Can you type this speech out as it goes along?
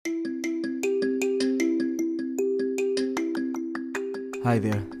Hi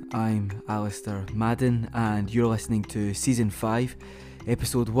there, I'm Alasdair Madden and you're listening to Season 5,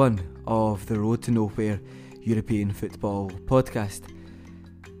 Episode 1 of the Road to Nowhere European Football Podcast.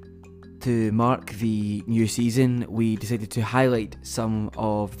 To mark the new season, we decided to highlight some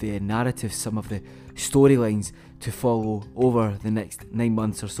of the narratives, some of the storylines to follow over the next 9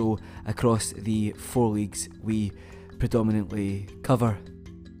 months or so across the 4 leagues we predominantly cover.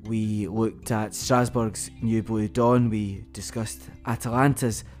 We looked at Strasbourg's New Blue Dawn, we discussed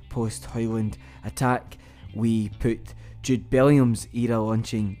Atalanta's post-Højlund attack, we put Jude Bellingham's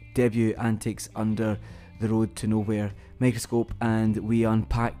era-launching debut antics under the Road to Nowhere microscope, and we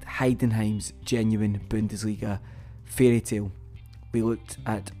unpacked Heidenheim's genuine Bundesliga fairytale. We looked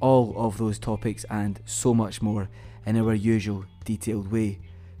at all of those topics and so much more in our usual detailed way.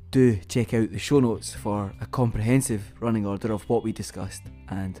 Do check out the show notes for a comprehensive running order of what we discussed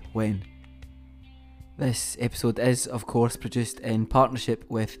and when. This episode is, of course, produced in partnership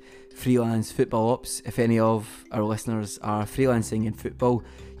with Freelance Football Ops. If any of our listeners are freelancing in football,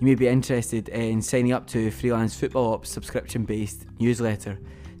 you may be interested in signing up to Freelance Football Ops' subscription-based newsletter.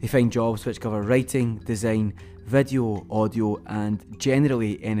 They find jobs which cover writing, design, video, audio, and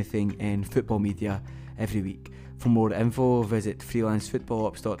generally anything in football media every week. For more info, visit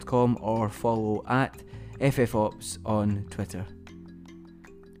freelancefootballops.com or follow at FFOps on Twitter.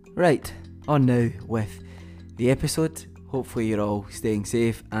 Right, on now with the episode. Hopefully you're all staying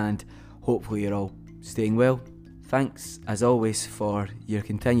safe and hopefully you're all staying well. Thanks, as always, for your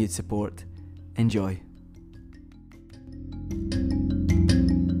continued support. Enjoy.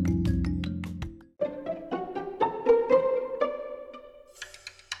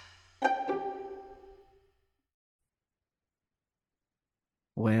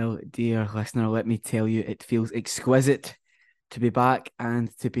 Well, dear listener, let me tell you, it feels exquisite to be back and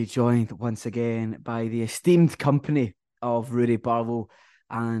to be joined once again by the esteemed company of Rudy Barlow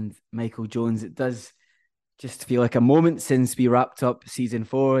and Michael Jones. It does just feel like a moment since we wrapped up season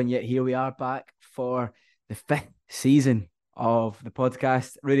 4, and yet here we are back for the 5th season of the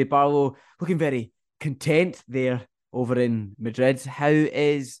podcast. Rudy Barlow looking very content there over in Madrid. How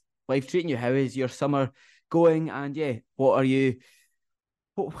is life treating you? How is your summer going? And yeah,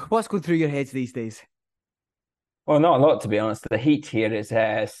 what's going through your heads these days? Well, not a lot, to be honest. The heat here is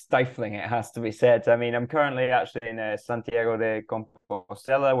stifling, it has to be said. I mean, I'm currently actually in Santiago de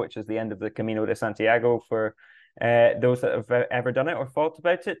Compostela, which is the end of the Camino de Santiago for those that have ever done it or thought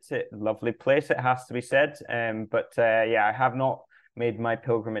about it. It's a lovely place, it has to be said. But I have not made my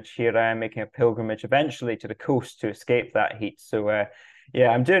pilgrimage here. I am making a pilgrimage eventually to the coast to escape that heat. So,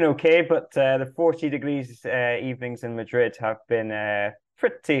 I'm doing okay. But the 40 degrees evenings in Madrid have been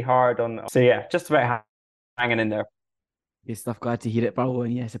pretty hard on. So, yeah, just about hanging in there. Good stuff. Glad to hear it, Barlow.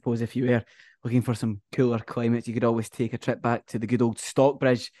 And yeah, I suppose if you were looking for some cooler climates, you could always take a trip back to the good old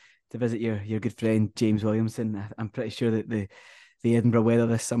Stockbridge to visit your good friend James Williamson. I'm pretty sure that the Edinburgh weather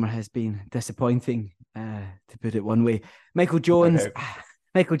this summer has been disappointing, to put it one way. Michael Jones,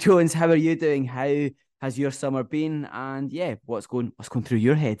 how are you doing? How has your summer been? And yeah, what's going through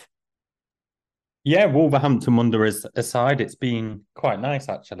your head? Yeah, Wolverhampton Wanderers aside, it's been quite nice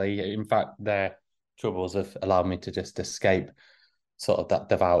actually. In fact, their troubles have allowed me to just escape sort of that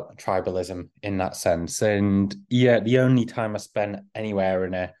devout tribalism in that sense. And yeah, the only time I spent anywhere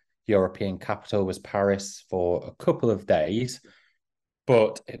in a European capital was Paris for a couple of days,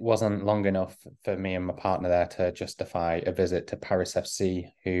 but it wasn't long enough for me and my partner there to justify a visit to Paris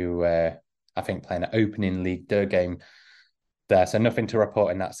FC, who I think play an opening Ligue 2 game there. So nothing to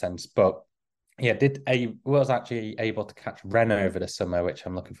report in that sense, but yeah, was actually able to catch Rennes over the summer, which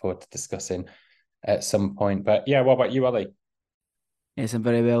I'm looking forward to discussing at some point. But yeah, what about you, Ollie? Yes, I'm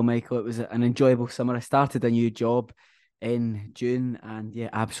very well, Michael. It was an enjoyable summer. I started a new job in June and yeah,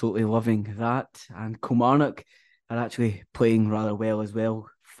 absolutely loving that. And Kilmarnock are actually playing rather well as well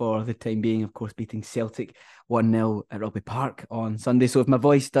for the time being, of course, beating Celtic 1-0 at Rugby Park on Sunday. So if my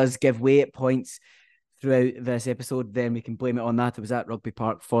voice does give way at points throughout this episode, then we can blame it on that. I was at Rugby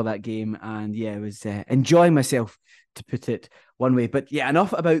Park for that game and yeah, I was enjoying myself, to put it one way. But yeah,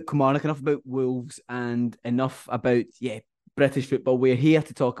 enough about Kilmarnock, enough about Wolves, and enough about British football. We're here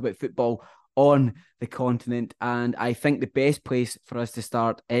to talk about football on the continent, and I think the best place for us to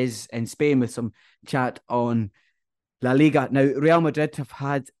start is in Spain with some chat on LaLiga. Now, Real Madrid have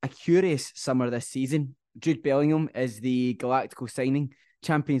had a curious summer this season. Jude Bellingham is the Galactical signing.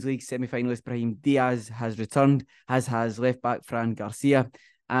 Champions League semi-finalist Brahim Diaz has returned, as has left-back Fran Garcia,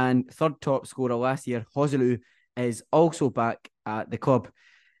 and third top scorer last year, Joselu, is also back at the club.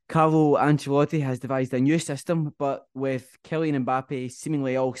 Carlo Ancelotti has devised a new system, but with Kylian Mbappe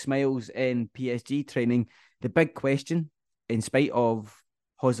seemingly all smiles in PSG training, the big question in spite of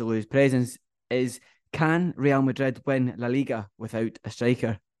Joselu's presence, is can Real Madrid win La Liga without a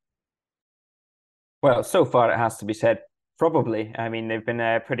striker? Well, so far it has to be said, probably. I mean, they've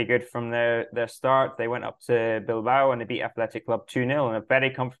been pretty good from their start. They went up to Bilbao and they beat Athletic Club 2-0 in a very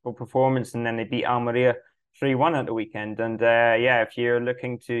comfortable performance, and then they beat Almeria 3-1 at the weekend. And yeah, if you're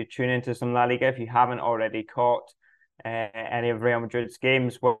looking to tune into some La Liga, if you haven't already caught any of Real Madrid's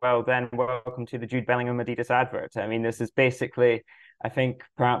games, well, then welcome to the Jude Bellingham Adidas advert. I mean, this is basically, I think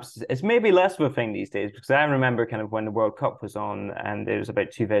perhaps it's maybe less of a thing these days, because I remember kind of when the World Cup was on and it was about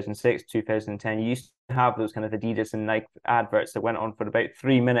 2006, 2010, you used to have those kind of Adidas and Nike adverts that went on for about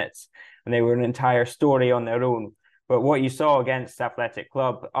 3 minutes and they were an entire story on their own. But what you saw against Athletic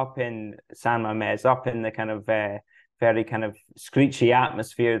Club up in San Mamés, up in the kind of very kind of screechy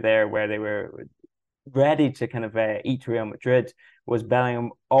atmosphere there where they were ready to kind of eat Real Madrid, was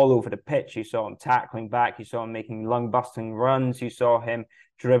Bellingham all over the pitch. You saw him tackling back, you saw him making lung-busting runs, you saw him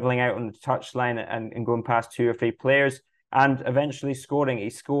dribbling out on the touchline and going past 2 or 3 players and eventually scoring.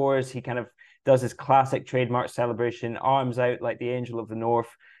 He scores, he kind of does his classic trademark celebration, arms out like the Angel of the North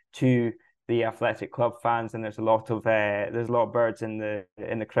to the Athletic Club fans, and there's a lot of birds in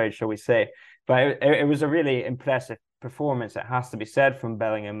the crowd, shall we say. But it was a really impressive performance, it has to be said, from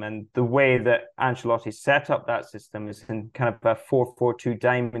Bellingham, and the way that Ancelotti set up that system is in kind of a 4-4-2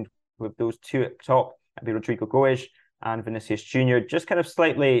 diamond with those 2 at top, that'd be Rodrigo Goes and Vinicius Junior, just kind of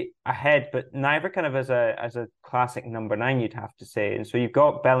slightly ahead, but neither kind of as a classic number 9, you'd have to say. And so you've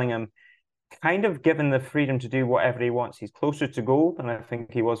got Bellingham kind of given the freedom to do whatever he wants. He's closer to goal than I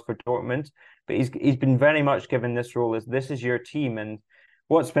think he was for Dortmund, but he's been very much given this role as this is your team. And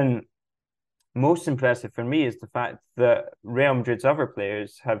what's been most impressive for me is the fact that Real Madrid's other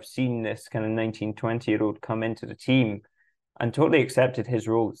players have seen this kind of 19, 20-year-old come into the team and totally accepted his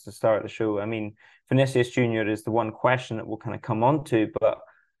role at the start of the show. I mean, Vinicius Junior is the one question that we'll kind of come on to,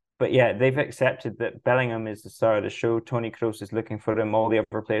 but yeah, they've accepted that Bellingham is the star of the show. Toni Kroos is looking for him. All the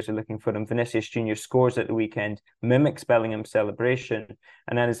other players are looking for him. Vinicius Junior scores at the weekend, mimics Bellingham's celebration,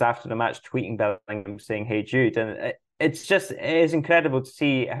 and then is after the match tweeting Bellingham saying, "Hey Jude." And it is incredible to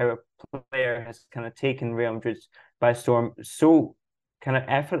see how a player has kind of taken Real Madrid by storm so kind of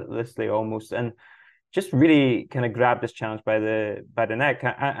effortlessly almost, and just really kind of grabbed this challenge by the neck.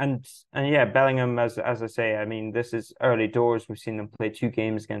 And yeah, Bellingham, as I say, I mean, this is early doors. We've seen them play 2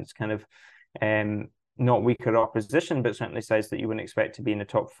 games against kind of not weaker opposition, but certainly sides that you wouldn't expect to be in the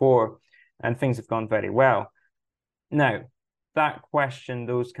top 4, and things have gone very well. Now, that question,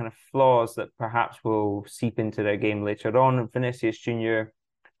 those kind of flaws that perhaps will seep into their game later on, Vinicius Junior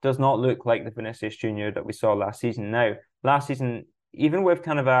does not look like the Vinicius Junior that we saw last season. Now, last season, even with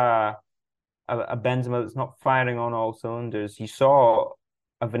kind of a Benzema that's not firing on all cylinders, you saw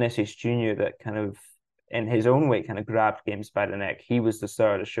a Vinicius Junior that kind of, in his own way, kind of grabbed games by the neck. He was the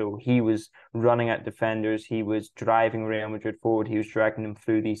star of the show. He was running at defenders. He was driving Real Madrid forward. He was dragging them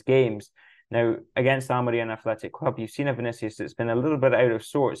through these games. Now, against Almeria and Athletic Club, you've seen a Vinicius that's been a little bit out of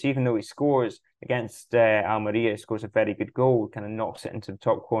sorts, even though he scores against Almeria, scores a very good goal, kind of knocks it into the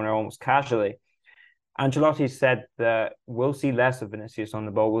top corner almost casually. Ancelotti said that we'll see less of Vinicius on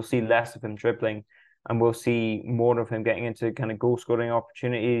the ball, we'll see less of him dribbling, and we'll see more of him getting into kind of goal-scoring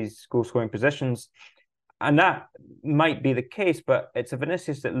opportunities, goal-scoring positions. And that might be the case, but it's a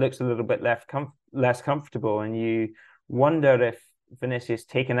Vinicius that looks a little bit less comfortable, and you wonder if Vinicius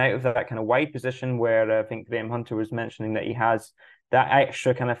taken out of that kind of wide position where I think Graham Hunter was mentioning that he has that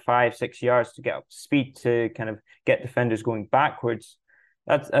extra kind of 5-6 yards to get up to speed to kind of get defenders going backwards.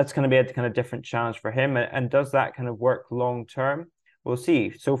 That's going to be a kind of different challenge for him. And does that kind of work long term? We'll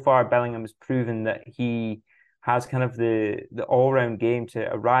see. So far, Bellingham has proven that he has kind of the all-round game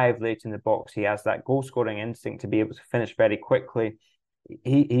to arrive late in the box. He has that goal-scoring instinct to be able to finish very quickly.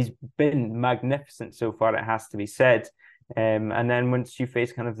 He's been magnificent so far, it has to be said. And then once you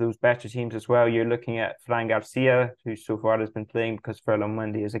face kind of those better teams as well, you're looking at Fran Garcia, who so far has been playing because Ferland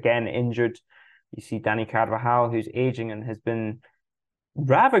Mendy is again injured. You see Dani Carvajal, who's aging and has been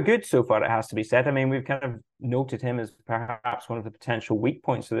rather good so far, it has to be said. I mean, we've kind of noted him as perhaps one of the potential weak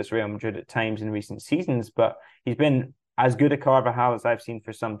points of this Real Madrid at times in recent seasons, but he's been as good a Carvajal as I've seen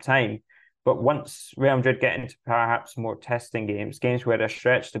for some time. But once Real Madrid get into perhaps more testing games where they're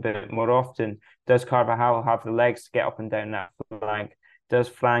stretched a bit more often, does Carvajal have the legs to get up and down that flank? Does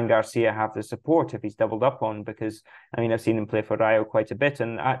Fran Garcia have the support if he's doubled up on? Because, I mean, I've seen him play for Rayo quite a bit,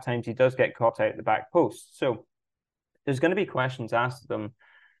 and at times he does get caught out the back post. So there's going to be questions asked of them,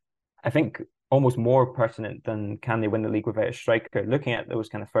 I think, almost more pertinent than can they win the league without a striker. Looking at those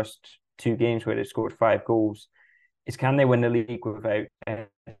kind of first 2 games where they scored 5 goals, is can they win the league without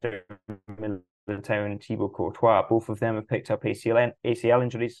Militao and Thibaut Courtois. Both of them have picked up ACL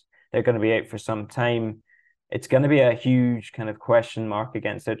injuries. They're going to be out for some time. It's going to be a huge kind of question mark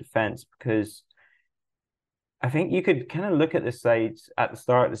against their defence, because I think you could kind of look at the sides at the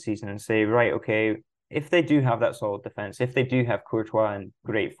start of the season and say, right, okay, if they do have that solid defence, if they do have Courtois in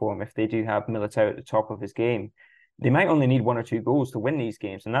great form, if they do have Militao at the top of his game, they might only need 1 or 2 goals to win these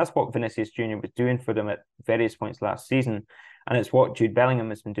games. And that's what Vinicius Jr. was doing for them at various points last season. And it's what Jude Bellingham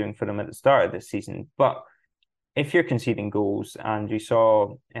has been doing for them at the start of this season. But if you're conceding goals, and you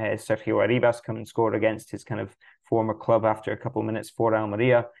saw Sergio Arribas come and score against his kind of former club after a couple of minutes for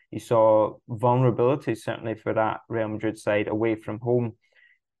Almeria, you saw vulnerability certainly for that Real Madrid side away from home.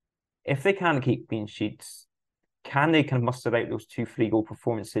 If they can't keep clean sheets, can they kind of muster out those 2 free-goal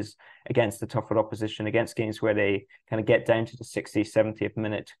performances against the tougher opposition, against games where they kind of get down to the 60th, 70th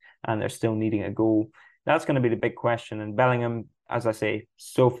minute and they're still needing a goal? That's going to be the big question. And Bellingham, as I say,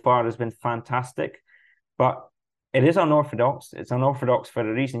 so far has been fantastic, but it is unorthodox. It's unorthodox for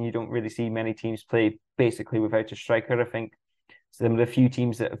a reason. You don't really see many teams play basically without a striker. I think some of the few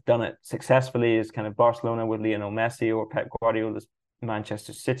teams that have done it successfully is kind of Barcelona with Lionel Messi, or Pep Guardiola's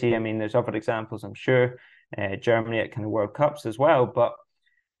Manchester City. I mean, there's other examples, I'm sure. Germany at kind of World Cups as well.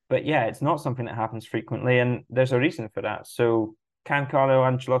 But yeah, it's not something that happens frequently, and there's a reason for that. So can Carlo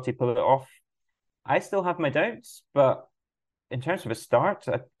Ancelotti pull it off? I still have my doubts, but in terms of a start,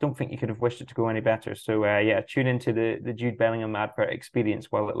 I don't think you could have wished it to go any better. So yeah, tune into the Jude Bellingham advert experience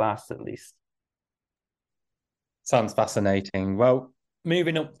while it lasts, at least. Sounds fascinating. Well,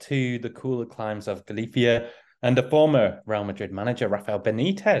 moving up to the cooler climes of Galicia, and the former Real Madrid manager, Rafael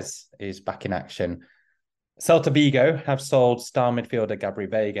Benítez, is back in action. Celta Vigo have sold star midfielder Gabri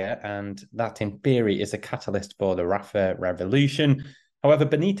Veiga, and that in theory is a catalyst for the Rafa revolution. However,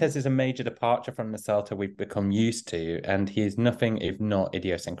 Benítez is a major departure from the Celta we've become used to, and he is nothing if not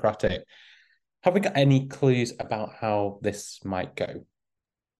idiosyncratic. Have we got any clues about how this might go?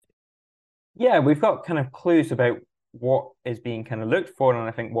 Yeah, we've got kind of clues about what is being kind of looked for, and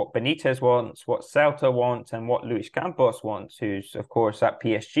I think what Benítez wants, what Celta wants, and what Luis Campos wants, who's of course at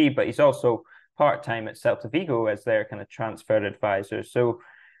PSG, but he's also part-time at Celta Vigo as their kind of transfer advisor. So,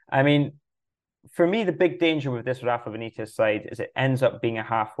 I mean, for me, the big danger with this Rafa Benítez side is it ends up being a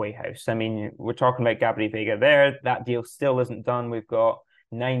halfway house. I mean, we're talking about Gabri Veiga there. That deal still isn't done. We've got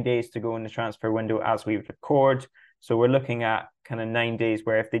 9 days to go in the transfer window as we record. So we're looking at kind of 9 days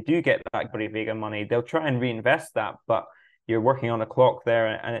where if they do get that Gabri Veiga money, they'll try and reinvest that. But you're working on a clock there,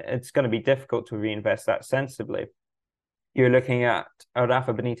 and it's going to be difficult to reinvest that sensibly. You're looking at a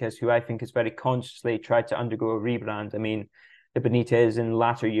Rafa Benítez who I think has very consciously tried to undergo a rebrand. I mean, the Benítez in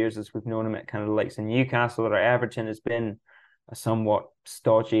latter years, as we've known him at kind of the likes of Newcastle or Everton, has been a somewhat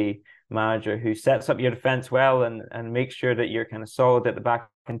stodgy manager who sets up your defence well and makes sure that you're kind of solid at the back,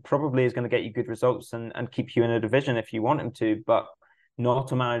 and probably is going to get you good results and keep you in a division if you want him to, but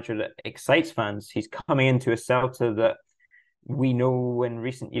not a manager that excites fans. He's coming into a Celta that we know in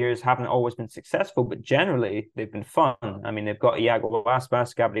recent years haven't always been successful, but generally they've been fun. I mean, they've got Iago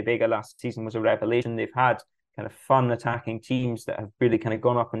Aspas, Gabri Veiga last season was a revelation. They've had kind of fun attacking teams that have really kind of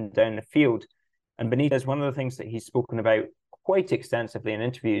gone up and down the field. And Benítez, one of the things that he's spoken about quite extensively in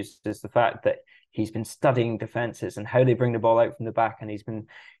interviews is the fact that he's been studying defenses and how they bring the ball out from the back, and he's been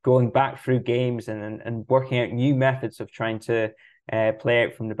going back through games and working out new methods of trying to play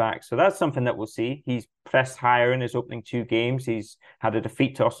out from the back. So that's something that we'll see. He's pressed higher in his opening 2 games. He's had a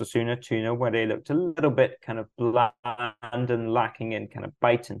defeat to Osasuna 2-0, where they looked a little bit kind of bland and lacking in kind of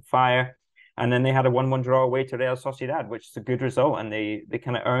bite and fire. And then they had a 1-1 draw away to Real Sociedad, which is a good result, and they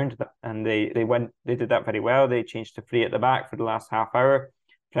kind of earned that. And they did that very well. They changed to 3 at the back for the last half hour,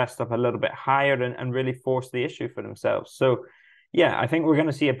 pressed up a little bit higher and really forced the issue for themselves. So yeah, I think we're going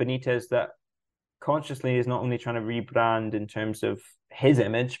to see a Benítez that consciously is not only trying to rebrand in terms of his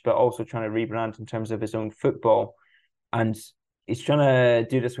image, but also trying to rebrand in terms of his own football. And he's trying to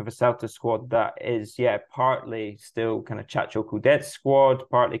do this with a Celta squad that is, yeah, partly still kind of Chacho Coudet's squad,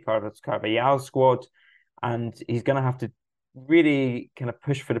 partly Carlos Carvalhal's squad. And he's going to have to really kind of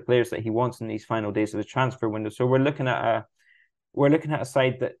push for the players that he wants in these final days of the transfer window. So we're looking at a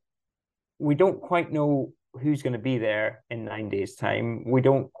side that we don't quite know who's going to be there in 9 days' time. We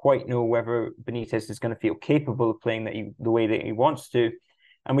don't quite know whether Benítez is going to feel capable of playing the way that he wants to.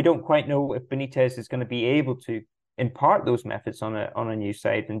 And we don't quite know if Benítez is going to be able to impart those methods on a new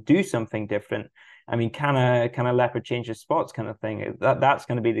side and do something different. I mean, can a leopard change his spots kind of thing? That's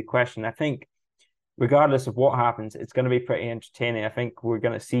going to be the question. I think regardless of what happens, it's going to be pretty entertaining. I think we're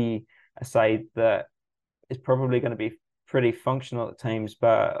going to see a side that is probably going to be pretty functional at times,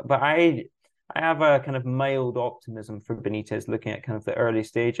 but I have a kind of mild optimism for Benítez looking at kind of the early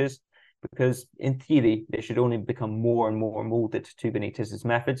stages. because in theory they should only become more and more molded to Benitez's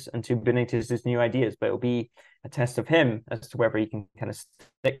methods and to Benitez's new ideas. But it'll be a test of him as to whether he can kind of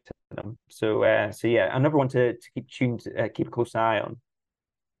stick to them. So yeah, another one to keep a close eye on.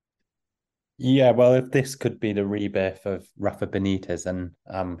 Yeah, well, if this could be the rebirth of Rafa Benitez, then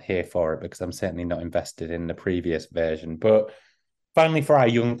I'm here for it, because I'm certainly not invested in the previous version. But finally, for our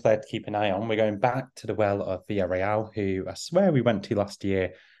young player to keep an eye on, we're going back to the well of Villarreal, who I swear we went to last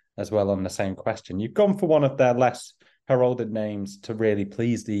year as well on the same question. You've gone for one of their less heralded names to really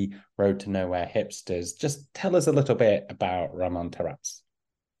please the Road to Nowhere hipsters. Just tell us a little bit about Ramon Terrats.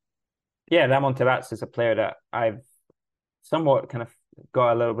 Yeah, Ramon Terrats is a player that I've somewhat kind of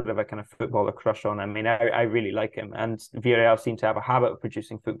got a little bit of a kind of footballer crush on. I mean, I really like him, and Villarreal seem to have a habit of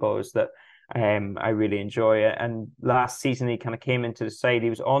producing footballers that I really enjoy it. And last season he kind of came into the side. He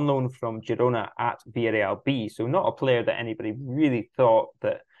was on loan from Girona at Villarreal B, so not a player that anybody really thought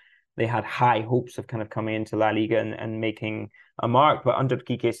that they had high hopes of kind of coming into LaLiga and making a mark. But under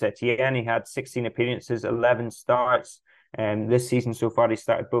Quique Setien, he had 16 appearances, 11 starts. And this season so far, he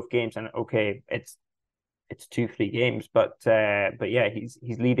started both games. And okay, it's 2-3 games, but yeah, he's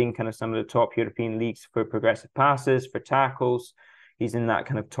leading kind of some of the top European leagues for progressive passes, for tackles. He's in that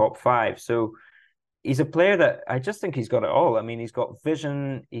kind of top 5. So he's a player that I just think he's got it all. I mean, he's got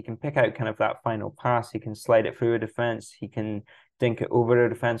vision. He can pick out kind of that final pass. He can slide it through a defense. He can dink it over a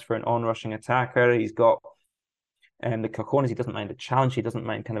defense for an on-rushing attacker. He's got the cojones. He doesn't mind a challenge. He doesn't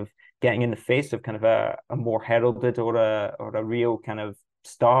mind kind of getting in the face of kind of a more heralded or a real kind of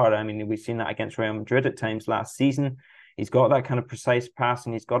star. I mean, we've seen that against Real Madrid at times last season. He's got that kind of precise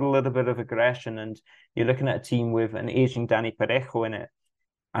passing. He's got a little bit of aggression, and you're looking at a team with an aging Dani Parejo in it.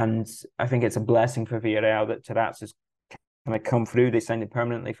 And I think it's a blessing for Villarreal that Terrats has kind of come through. They signed him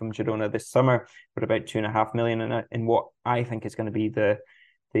permanently from Girona this summer for about $2.5 million in what I think is going to be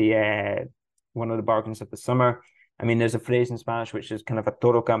the one of the bargains of the summer. I mean, there's a phrase in Spanish which is kind of a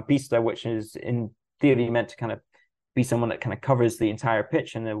torocampista, which is in theory meant to kind of be someone that kind of covers the entire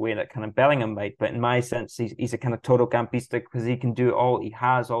pitch in the way that kind of Bellingham might. But in my sense, he's a kind of torocampista because he can do all. He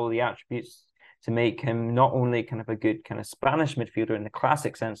has all the attributes to make him not only kind of a good kind of Spanish midfielder in the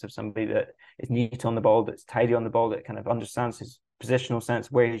classic sense of somebody that is neat on the ball, that's tidy on the ball, that kind of understands his positional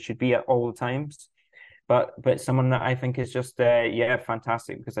sense where he should be at all the times, but someone that I think is just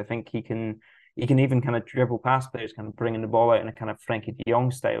fantastic, because I think he can even kind of dribble past players, kind of bringing the ball out in a kind of Frankie de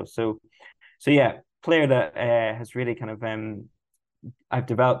Jong style. So yeah, player that has really kind of I've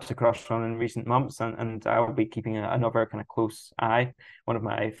developed a crush on in recent months, and I'll be keeping another kind of close eye, one of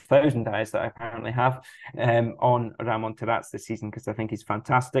my 1,000 eyes that I apparently have, on Ramon Terrats this season, because I think he's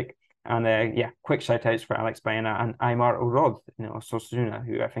fantastic. And quick shout outs for Alex Baena and Aymar Orod, Osasuna,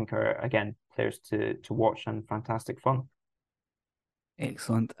 who I think are again players to watch and fantastic fun.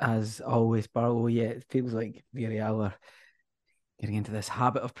 Excellent as always, Barlow. Yeah, it feels like Villarreal are getting into this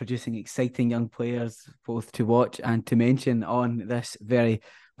habit of producing exciting young players, both to watch and to mention on this very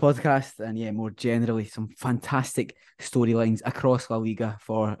podcast. And yeah, more generally, some fantastic storylines across La Liga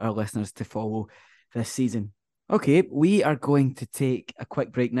for our listeners to follow this season. Okay, we are going to take a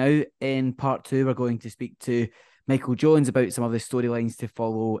quick break now. In part 2, we're going to speak to Michael Jones about some of the storylines to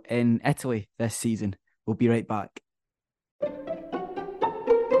follow in Italy this season. We'll be right back.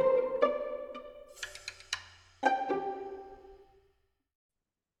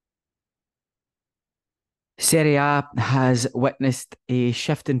 Serie A has witnessed a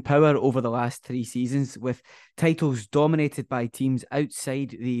shift in power over the last 3 seasons, with titles dominated by teams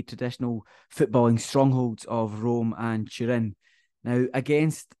outside the traditional footballing strongholds of Rome and Turin. Now,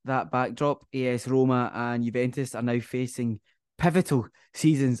 against that backdrop, AS Roma and Juventus are now facing pivotal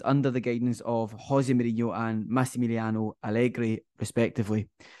seasons under the guidance of Jose Mourinho and Massimiliano Allegri, respectively.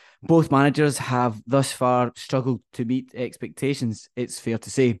 Both managers have thus far struggled to meet expectations, it's fair to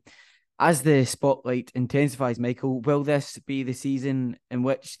say. As the spotlight intensifies, Michael, will this be the season in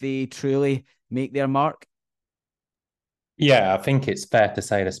which they truly make their mark? Yeah, I think it's fair to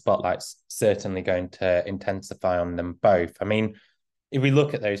say the spotlight's certainly going to intensify on them both. I mean, if we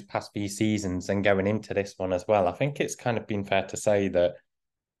look at those past few seasons and going into this one as well, I think it's kind of been fair to say that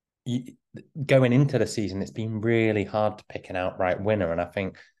going into the season, it's been really hard to pick an outright winner. And I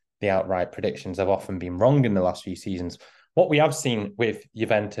think the outright predictions have often been wrong in the last few seasons. What we have seen with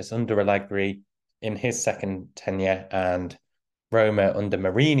Juventus under Allegri in his second tenure and Roma under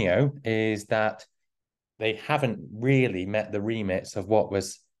Mourinho is that they haven't really met the remits of what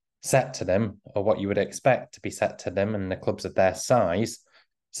was set to them or what you would expect to be set to them and the clubs of their size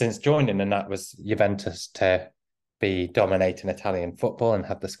since joining. And that was Juventus to be dominating Italian football and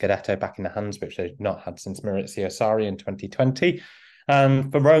have the Scudetto back in the hands, which they've not had since Maurizio Sarri in 2020.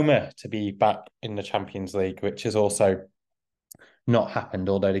 And for Roma to be back in the Champions League, which has also not happened,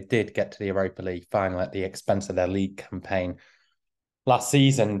 although they did get to the Europa League final at the expense of their league campaign last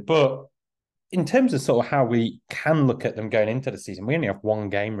season. But in terms of sort of how we can look at them going into the season, we only have one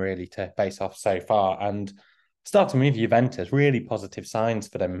game really to base off so far. And starting with Juventus, really positive signs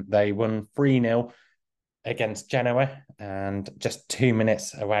for them. They won 3-0 against Genoa and just 2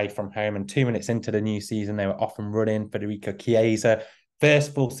 minutes away from home, and 2 minutes into the new season, they were off and running. Federico Chiesa,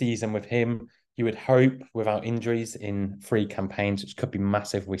 first full season with him, you would hope, without injuries in 3 campaigns, which could be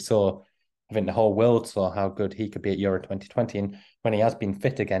massive. I think the whole world saw how good he could be at Euro 2020. And when he has been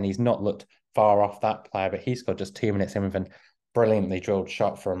fit again, he's not looked far off that player, but he scored just 2 minutes in with a brilliantly drilled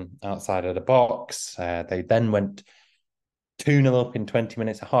shot from outside of the box. They then went 2-0 up in 20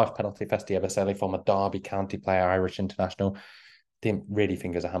 minutes, a harsh penalty for Estiebaseli, former Derby County player, Irish international. Didn't really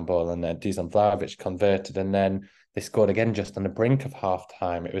think it was a handball, and Dusan Vlahovic converted, and then they scored again just on the brink of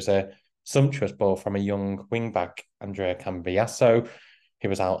half-time. It was a sumptuous ball from a young wing-back, Andrea Cambiasso, who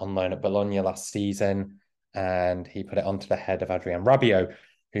was out on loan at Bologna last season, and he put it onto the head of Adrien Rabiot,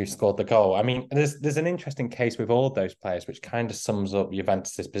 who scored the goal. I mean, there's an interesting case with all those players, which kind of sums up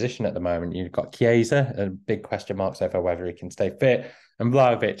Juventus' position at the moment. You've got Chiesa, and big question marks over whether he can stay fit, and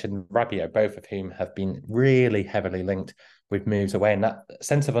Vlahovic and Rabiot, both of whom have been really heavily linked with moves away. And that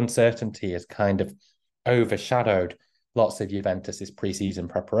sense of uncertainty has kind of overshadowed lots of Juventus' pre-season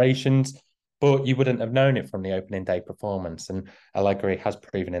preparations. But you wouldn't have known it from the opening day performance. And Allegri has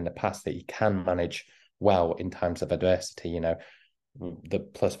proven in the past that he can manage well in times of adversity. You know, the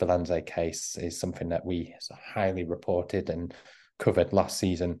Plus Valenze case is something that we highly reported and covered last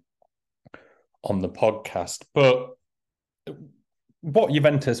season on the podcast. But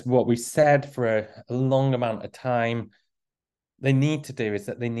what we said for a long amount of time, they need to do is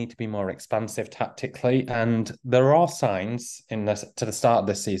that they need to be more expansive tactically. And there are signs to the start of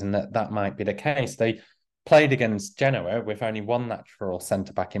this season that might be the case. They played against Genoa with only one natural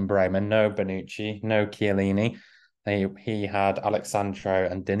centre-back in Bremen, no Bonucci, no Chiellini. He had Alexandro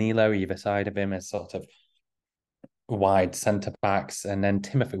and Danilo either side of him as sort of wide centre-backs. And then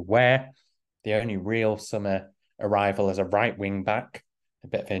Timothy Ware, the only real summer arrival as a right wing-back, a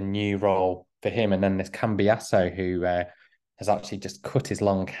bit of a new role for him. And then there's Cambiasso, who has actually just cut his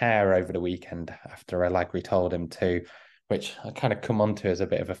long hair over the weekend after Allegri told him to, which I kind of come onto as a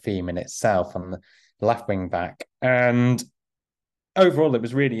bit of a theme in itself on the left wing back. And overall, it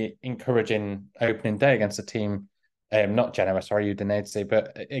was really encouraging opening day against a team, not Genoa, sorry, Udinese,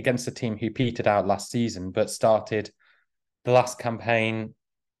 but against a team who petered out last season, but started the last campaign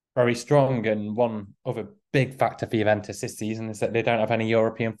very strong. And one other big factor for Juventus this season is that they don't have any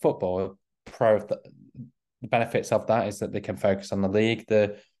European football. The benefits of that is that they can focus on the league.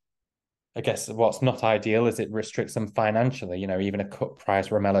 I guess what's not ideal is it restricts them financially. You know, even a cut price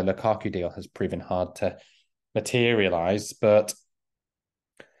Romelu Lukaku deal has proven hard to materialise, but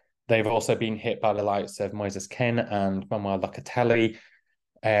they've also been hit by the likes of Moises Kean and Manuel Locatelli.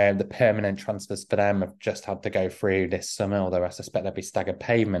 The permanent transfers for them have just had to go through this summer, although I suspect there'll be staggered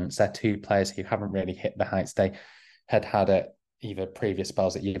payments. They're 2 players who haven't really hit the heights they had at either previous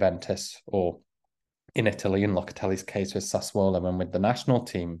spells at Juventus or in Italy, in Locatelli's case with Sassuolo and with the national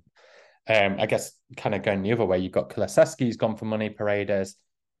team. I guess kind of going the other way, you've got Kulusevski's gone for money. Paredes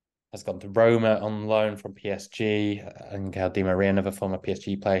has gone to Roma on loan from PSG. And Di Maria, another former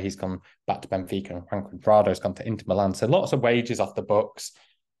PSG player, he's gone back to Benfica. And Juan Cuadrado has gone to Inter Milan. So lots of wages off the books,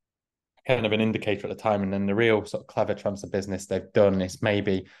 kind of an indicator at the time. And then the real sort of clever transfer business they've done is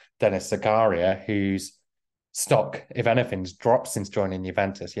maybe Dennis Zagaria, who's stock, if anything's dropped since joining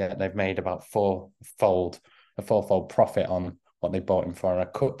Juventus. Yet they've made about a fourfold profit on what they bought him for, a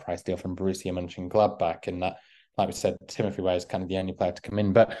cut price deal from Borussia Mönchengladbach. And that, like we said, Timothy Weah is kind of the only player to come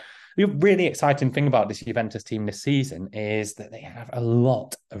in. But the really exciting thing about this Juventus team this season is that they have a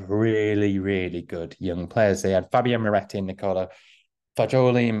lot of really, really good young players. They had Fabio Miretti and Nicolò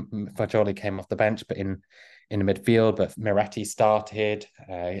Fagioli. Fagioli came off the bench, but in the midfield, but Miretti started.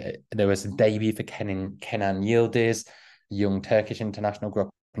 There was a debut for Kenan Yildiz, young Turkish international, grew up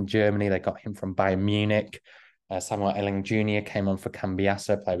in Germany. They got him from Bayern Munich. Samuel Elling Jr. came on for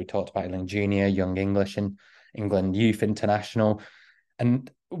Cambiasso, player we talked about, Elling Jr., young English and England youth international.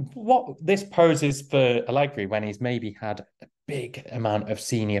 And what this poses for Allegri when he's maybe had a big amount of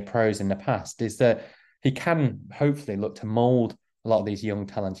senior pros in the past is that he can hopefully look to mould a lot of these young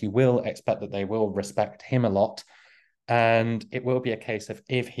talents. You will expect that they will respect him a lot. And it will be a case of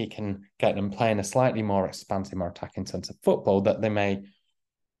if he can get them playing a slightly more expansive, more attacking sense of football, that they may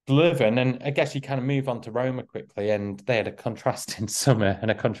deliver. And then I guess you kind of move on to Roma quickly, and they had a contrasting summer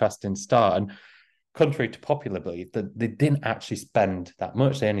and a contrasting start. And contrary to popular belief, that they didn't actually spend that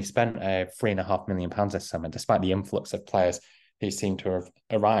much. They only spent £3.5 million this summer, despite the influx of players who seem to have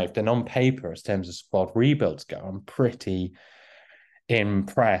arrived. And on paper, as terms of squad rebuilds go, I'm pretty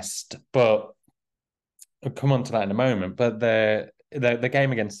impressed. But I'll come on to that in a moment. But the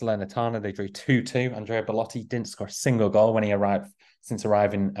game against Salernitana, they drew 2-2. Andrea Bellotti didn't score a single goal when he arrived. Since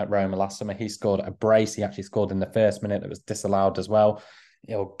arriving at Roma last summer, he scored a brace. He actually scored in the first minute that was disallowed as well.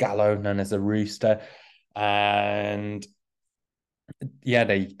 Gallo, known as a Rooster. And yeah,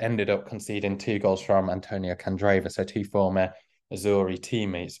 they ended up conceding 2 goals from Antonio Candreva, so 2 former Azzurri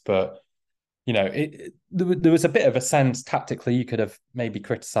teammates. But, there was a bit of a sense tactically you could have maybe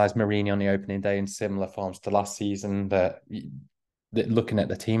criticised Mourinho on the opening day in similar forms to last season, that looking at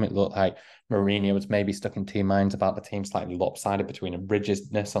the team, it looked like Mourinho was maybe stuck in 2 minds about the team, slightly lopsided between a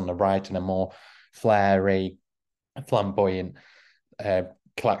rigidness on the right and a more flary, flamboyant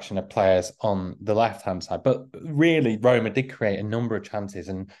collection of players on the left-hand side. But really, Roma did create a number of chances,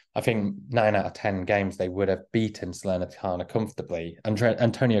 and I think 9 out of 10 games they would have beaten Salernitana comfortably.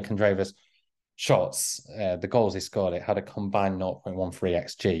 Antonio Candreva's shots, the goals he scored, it had a combined 0.13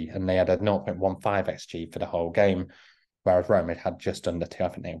 xG, and they had a 0.15 xG for the whole game, whereas Roma had just under 2. I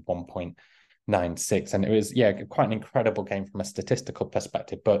think they had 1.96, and it was quite an incredible game from a statistical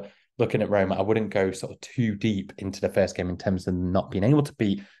perspective. But looking at Roma, I wouldn't go sort of too deep into the first game in terms of not being able to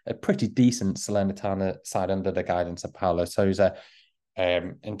beat a pretty decent Salernitana side under the guidance of Paulo Sousa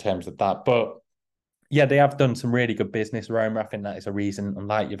in terms of that. But yeah, they have done some really good business, Roma. I think that is a reason,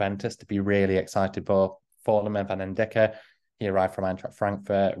 unlike Juventus, to be really excited for them. Van Ndicka, he arrived from Eintracht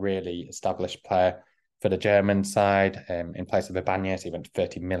Frankfurt, really established player for the German side. In place of Ibanez, he went to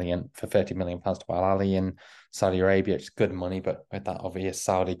 30 million to Al Ahly in Saudi Arabia. It's good money, but with that obvious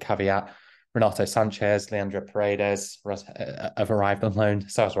Saudi caveat. Renato Sanchez, Leandro Paredes have arrived on loan.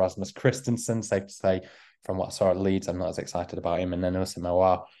 So has Rasmus Christensen. Safe to say, from what I saw at Leeds, I'm not as excited about him. And then Oussem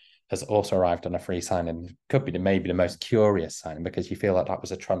Aouar has also arrived on a free signing. Could be maybe the most curious signing, because you feel like that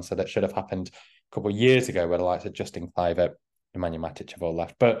was a transfer that should have happened a couple of years ago, where the likes of Justin Kluivert, Emmanuel Matic have all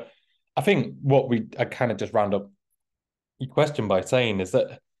left. But I think what I kind of just round up your question by saying is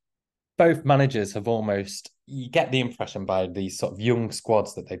that both managers have you get the impression by these sort of young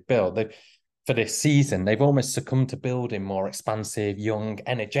squads that they've built, for this season, they've almost succumbed to building more expansive, young,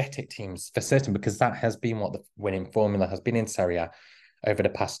 energetic teams for certain, because that has been what the winning formula has been in Serie A over the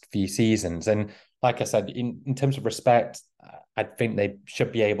past few seasons. And like I said, in terms of respect, I think they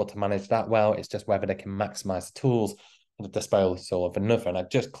should be able to manage that well. It's just whether they can maximise the tools at the disposal of another. And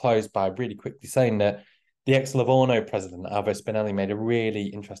I'd just close by really quickly saying that the ex-Livorno president, Alvaro Spinelli, made a really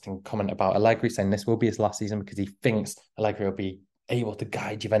interesting comment about Allegri, saying this will be his last season because he thinks Allegri will be able to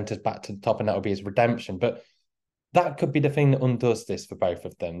guide Juventus back to the top, and that will be his redemption. But that could be the thing that undoes this for both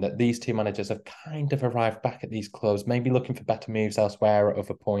of them, that these two managers have kind of arrived back at these clubs, maybe looking for better moves elsewhere at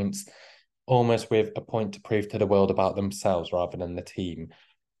other points, almost with a point to prove to the world about themselves rather than the team.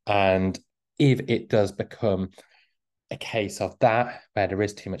 And if it does become a case of that, where there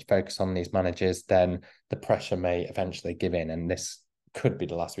is too much focus on these managers, then the pressure may eventually give in, and this could be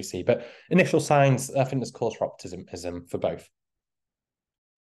the last we see. But initial signs, I think there's cause for optimism for both.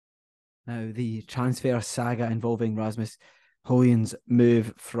 Now, the transfer saga involving Rasmus Højlund's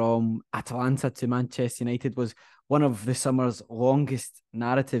move from Atalanta to Manchester United was one of the summer's longest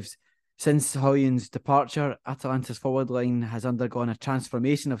narratives. Since Højlund's departure, Atalanta's forward line has undergone a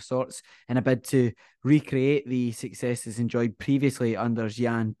transformation of sorts in a bid to recreate the successes enjoyed previously under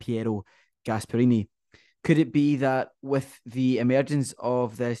Gian Piero Gasperini. Could it be that with the emergence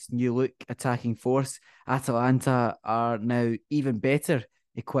of this new look attacking force, Atalanta are now even better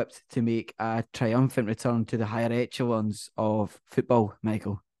equipped to make a triumphant return to the higher echelons of football,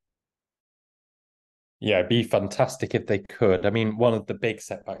 Michael? Yeah, it'd be fantastic if they could. I mean, one of the big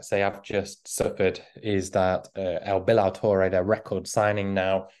setbacks they have just suffered is that El Bilal Torre, their record signing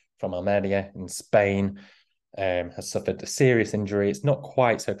now from Almeria in Spain, has suffered a serious injury. It's not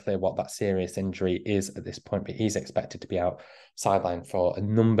quite so clear what that serious injury is at this point, but he's expected to be out sidelined for a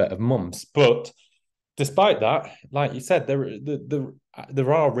number of months. But despite that, like you said,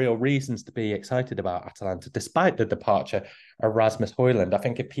 there are real reasons to be excited about Atalanta, despite the departure of Rasmus Højlund. I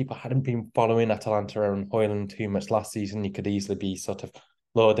think if people hadn't been following Atalanta and Højlund too much last season, you could easily be sort of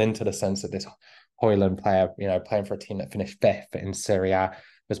lured into the sense that this Højlund player, playing for a team that finished 5th in Serie A,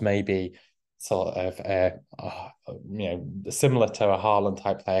 was maybe sort of, similar to a Haaland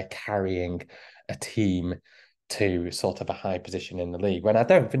type player carrying a team to sort of a high position in the league, when I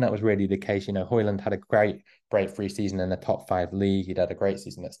don't think that was really the case. Højlund had a great breakthrough season in the top 5 league. He'd had a great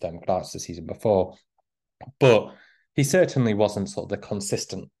season at Sturm Graz the season before, but he certainly wasn't sort of the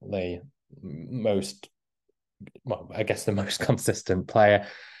consistently most, well, I guess the most consistent player.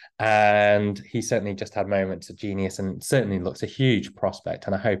 And he certainly just had moments of genius and certainly looks a huge prospect.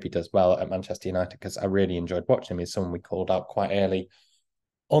 And I hope he does well at Manchester United, because I really enjoyed watching him. He's someone we called out quite early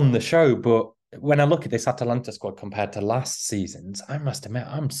on the show. But when I look at this Atalanta squad compared to last season's, I must admit,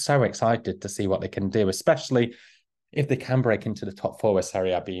 I'm so excited to see what they can do, especially if they can break into the top four with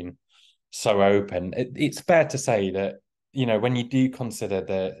Serie A being so open. It's fair to say that, you know, when you do consider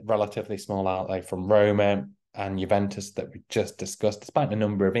the relatively small outlay from Roma and Juventus that we just discussed, despite the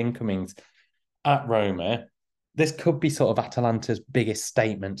number of incomings at Roma, this could be sort of Atalanta's biggest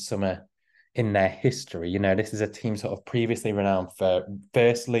statement summer in their history. You know, this is a team sort of previously renowned for,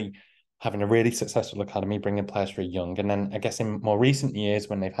 firstly, having a really successful academy, bringing players very young. And then I guess in more recent years,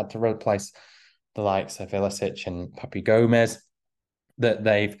 when they've had to replace the likes of Ilicic and Papu Gomez, that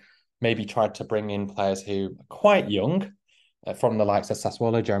they've maybe tried to bring in players who are quite young, from the likes of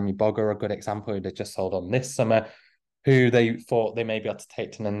Sassuolo. Jeremy Boga, a good example, who they just sold on this summer, who they thought they may be able to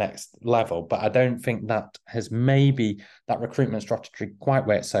take to the next level. But I don't think that has maybe that recruitment strategy quite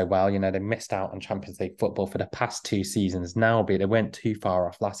worked so well. You know, they missed out on Champions League football for the past 2 seasons now, but they went too far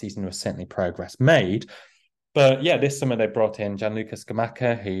off. Last season was certainly progress made. But yeah, this summer they brought in Gianluca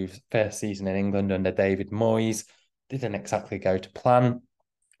Scamacca, whose first season in England under David Moyes didn't exactly go to plan.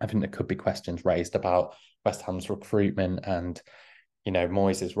 I think there could be questions raised about West Ham's recruitment and, you know,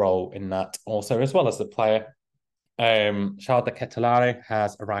 Moyes' role in that also, as well as the player. Charles de Ketelaere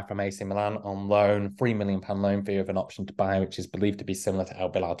has arrived from AC Milan on loan, £3 million loan fee with an option to buy, which is believed to be similar to El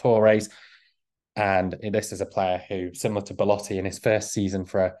Bilal Torres. And this is a player who, similar to Belotti in his first season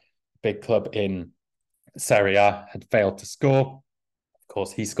for a big club in Serie A, had failed to score. Of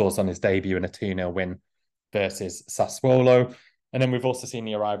course, he scores on his debut in a 2-0 win versus Sassuolo. And then we've also seen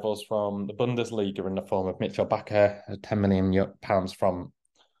the arrivals from the Bundesliga in the form of Mitchell Bakker, £10 million from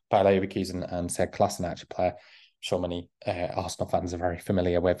Bayer Leverkusen, and Sead Kolasinac, a player I'm sure many Arsenal fans are very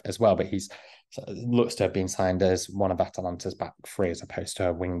familiar with as well. But he's looks to have been signed as one of Atalanta's back three, as opposed to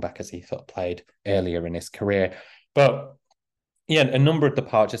a wing back as he sort of played earlier in his career. But yeah, a number of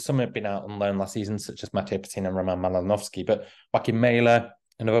departures. Some have been out on loan last season, such as Matteo Pettino and Roman Malinowski. But Joaquin Mela,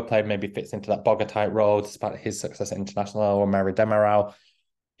 another player, maybe fits into that Boga-type role, despite his success at international, or Mary Demiral.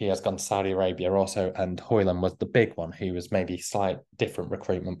 He has gone to Saudi Arabia also, and Højlund was the big one, who was maybe slight different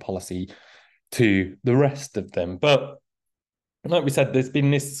recruitment policy to the rest of them. But like we said, there's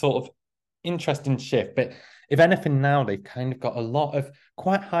been this sort of interesting shift. But if anything, now they've kind of got a lot of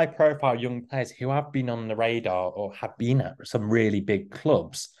quite high-profile young players who have been on the radar or have been at some really big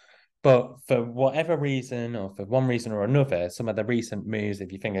clubs. But for whatever reason, or for one reason or another, some of the recent moves,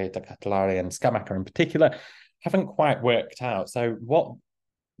 if you think of De Ketelaere and Scamacca in particular, haven't quite worked out. So what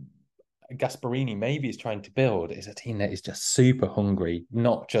Gasparini maybe is trying to build is a team that is just super hungry,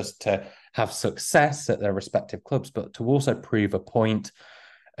 not just to have success at their respective clubs, but to also prove a point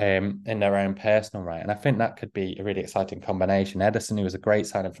in their own personal right. And I think that could be a really exciting combination. Ederson, who was a great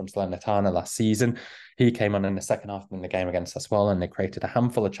signing from Salernitana last season, he came on in the second half in the game against Sassuolo, and they created a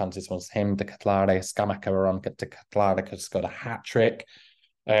handful of chances once him, De Ketelaere, Scamacca were on. De Ketelaere could score a hat-trick.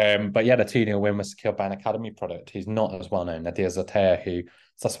 But yeah, the 2-0 win was secured by an academy product who's not as well known, Nadir Zoter, who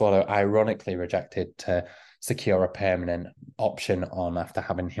Sassuolo ironically rejected to secure a permanent option on after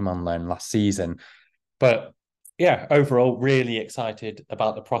having him on loan last season. But yeah, overall, really excited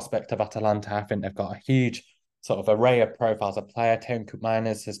about the prospect of Atalanta. I think they've got a huge sort of array of profiles of player. Teun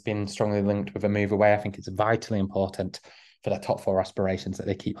Koopmeiners has been strongly linked with a move away. I think it's vitally important for their top four aspirations that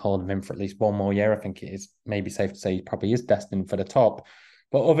they keep hold of him for at least one more year. I think it is maybe safe to say he probably is destined for the top.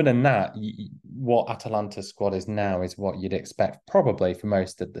 But other than that, what Atalanta's squad is now is what you'd expect probably for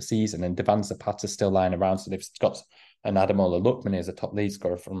most of the season. And Divan Zapata's still lying around, so they've got an Ademola Lookman as a top lead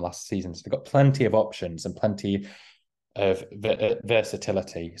scorer from last season. So they've got plenty of options and plenty of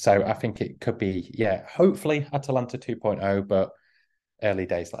versatility. So I think it could be, yeah, hopefully Atalanta 2.0, but early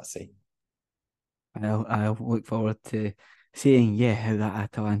days, let's see. I'll look forward to seeing, how that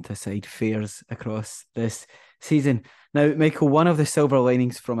Atalanta side fares across this season. Now, Michael, one of the silver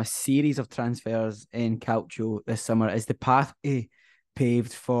linings from a series of transfers in Calcio this summer is the pathway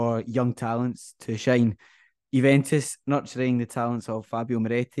paved for young talents to shine. Juventus, nurturing the talents of Fabio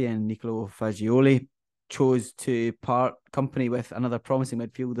Moretti and Nicolò Fagioli, chose to part company with another promising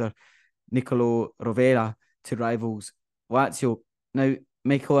midfielder, Nicolò Rovella, to rivals Lazio. Now,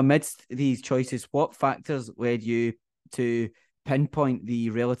 Michael, amidst these choices, what factors led you to pinpoint the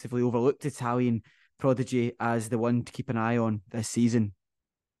relatively overlooked Italian prodigy as the one to keep an eye on this season?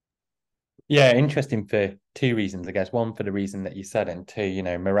 Yeah, interesting for two reasons, I guess. One, for the reason that you said, and two,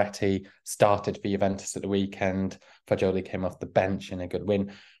 Moretti started for Juventus at the weekend. Fagioli came off the bench in a good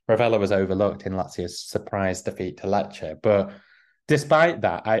win Rovella was overlooked in Lazio's surprise defeat to Lecce. But despite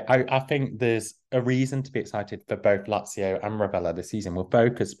that, I think there's a reason to be excited for both Lazio and Rovella this season. We'll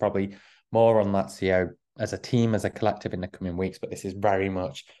focus probably more on Lazio as a team, as a collective in the coming weeks, but this is very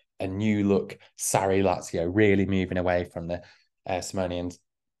much a new look Sarri Lazio, really moving away from the Simone and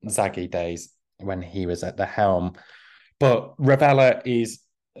Zaghi days when he was at the helm. But Rovella is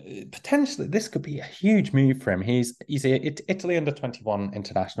potentially, this could be a huge move for him. He's a Italy under-21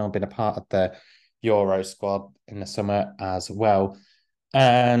 international, been a part of the Euro squad in the summer as well.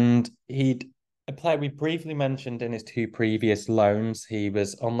 And a player we briefly mentioned in his two previous loans. He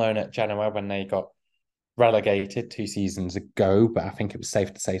was on loan at Genoa when they got relegated 2 seasons ago, but I think it was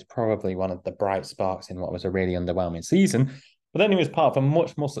safe to say he's probably one of the bright sparks in what was a really underwhelming season. But then he was part of a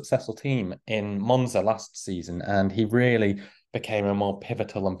much more successful team in Monza last season, and he really became a more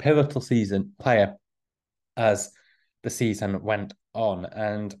pivotal season player as the season went on.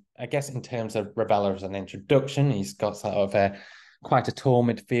 And I guess in terms of Rovella as an introduction, he's got sort of quite a tall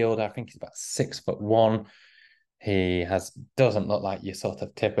midfielder. I think he's about 6'1". He doesn't look like your sort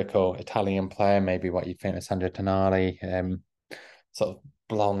of typical Italian player, maybe what you'd think of Sandro Tonali, sort of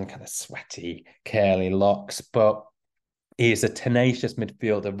blonde, kind of sweaty, curly locks, but he is a tenacious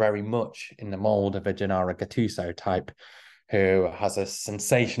midfielder, very much in the mould of a Gennaro Gattuso type, who has a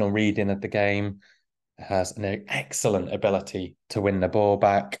sensational reading of the game, has an excellent ability to win the ball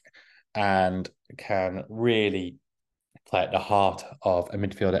back, and can really play at the heart of a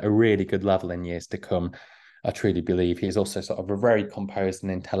midfield at a really good level in years to come. I truly believe he's also sort of a very composed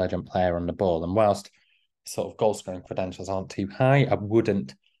and intelligent player on the ball. And whilst sort of goal scoring credentials aren't too high, I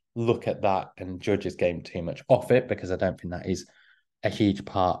wouldn't look at that and judge his game too much off it, because I don't think that is a huge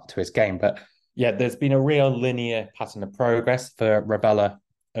part to his game. But yeah, there's been a real linear pattern of progress for Rovella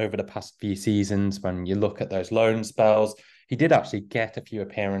over the past few seasons. When you look at those loan spells, he did actually get a few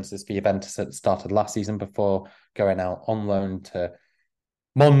appearances for Juventus at the start of last season before going out on loan to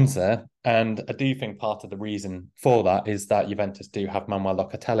Monza. And I do think part of the reason for that is that Juventus do have Manuel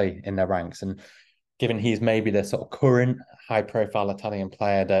Locatelli in their ranks. And given he's maybe the sort of current high-profile Italian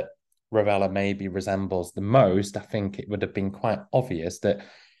player that Rovella maybe resembles the most, I think it would have been quite obvious that,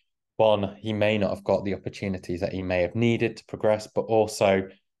 one, he may not have got the opportunities that he may have needed to progress, but also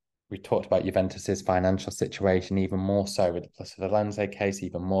we talked about Juventus's financial situation, even more so with the Plus Valenze case,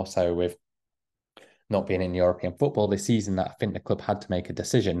 even more so with not being in European football this season, that I think the club had to make a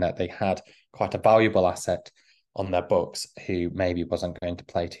decision that they had quite a valuable asset on their books who maybe wasn't going to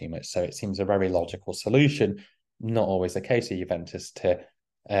play too much. So it seems a very logical solution, not always the case of Juventus, to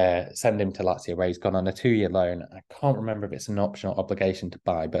send him to Lazio, where he's gone on a 2-year loan. I can't remember if it's an optional obligation to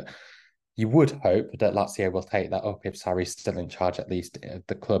buy, but you would hope that Lazio will take that up if Sarri's still in charge, at least at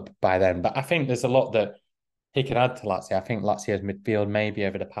the club by then. But I think there's a lot that he can add to Lazio. I think Lazio's midfield, maybe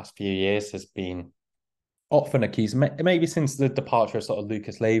over the past few years, has been often accused, maybe since the departure of sort of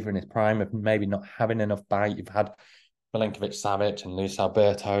Lucas Leiva in his prime, of maybe not having enough bite. You've had Milinkovic-Savic and Luis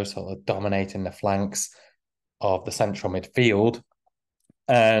Alberto sort of dominating the flanks of the central midfield.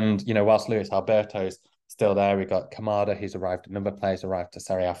 And, you know, whilst Luis Alberto's still there, we've got Kamada, who's arrived, a number of players arrived to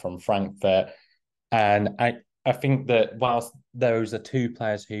Serie A from Frankfurt. And I think that whilst those are two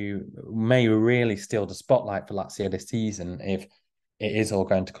players who may really steal the spotlight for Lazio this season, if it is all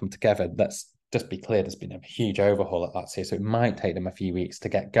going to come together, let's just be clear, there's been a huge overhaul at Lazio, so it might take them a few weeks to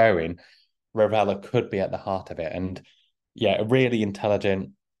get going. Rovella could be at the heart of it. And yeah, a really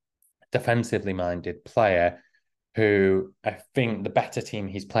intelligent, defensively minded player who, I think the better team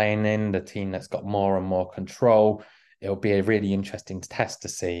he's playing in, the team that's got more and more control, it'll be a really interesting test to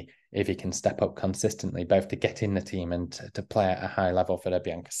see if he can step up consistently, both to get in the team and to play at a high level for the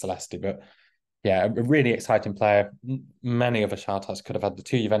Biancacelesti. But yeah, a really exciting player. Many other shout-outs could have had the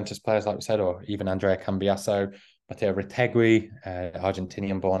 2 Juventus players, like we said, or even Andrea Cambiasso, Matteo Retegui,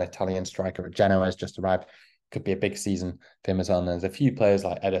 Argentinian-born Italian striker at Genoa, has just arrived. Could be a big season for him as well. And there's a few players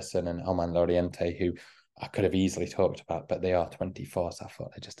like Edison and Alman Loriente who I could have easily talked about, but they are 24, so I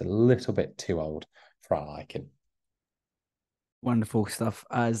thought they're just a little bit too old for our liking. Wonderful stuff,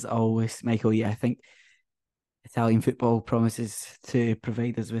 as always, Michael. Yeah, I think Italian football promises to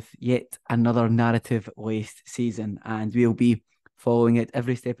provide us with yet another narrative-laced season, and we'll be following it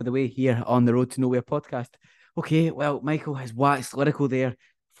every step of the way here on the Road to Nowhere podcast. Okay, well, Michael has waxed lyrical there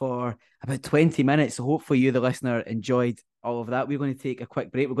for about 20 minutes, so hopefully you, the listener, enjoyed all of that. We're going to take a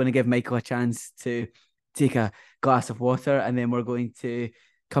quick break. We're going to give Michael a chance to take a glass of water, and then we're going to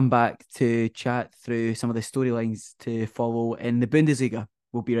come back to chat through some of the storylines to follow in the Bundesliga.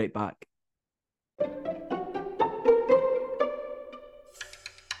 We'll be right back.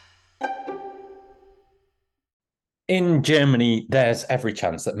 In Germany, there's every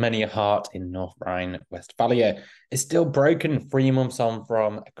chance that many a heart in North Rhine-Westphalia is still broken 3 months on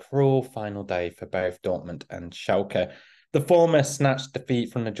from a cruel final day for both Dortmund and Schalke. The former snatched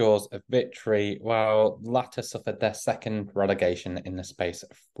defeat from the jaws of victory, while the latter suffered their second relegation in the space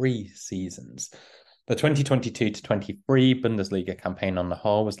of 3 seasons. The 2022-23 Bundesliga campaign on the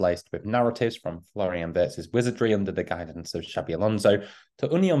whole was laced with narratives from Florian Wirtz's wizardry under the guidance of Xabi Alonso to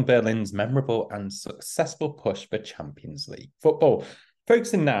Union Berlin's memorable and successful push for Champions League football.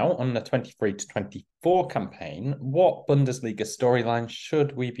 Focusing now on the 23-24 campaign, what Bundesliga storyline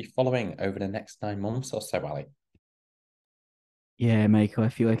should we be following over the next 9 months or so, Ali? Yeah, Michael, I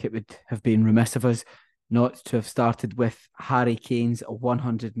feel like it would have been remiss of us not to have started with Harry Kane's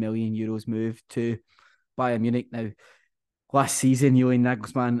 €100 million move to Bayern Munich. Now, last season, Julian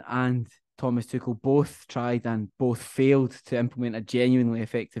Nagelsmann and Thomas Tuchel both tried and both failed to implement a genuinely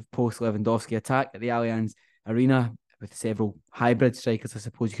effective post-Lewandowski attack at the Allianz Arena with several hybrid strikers, I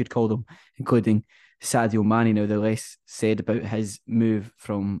suppose you could call them, including Sadio Mane. Now, the less said about his move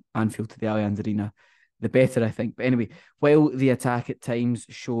from Anfield to the Allianz Arena, the better, I think. But anyway, while the attack at times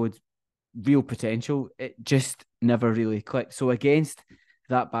showed real potential, it just never really clicked. So against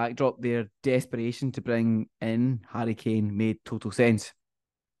that backdrop, their desperation to bring in Harry Kane made total sense.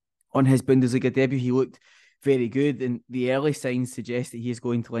 On his Bundesliga debut, he looked very good, and the early signs suggest that he is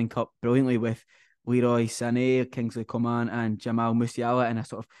going to link up brilliantly with Leroy Sané, Kingsley Coman, and Jamal Musiala in a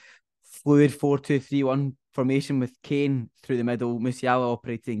sort of fluid 4-2-3-1 formation with Kane through the middle, Musiala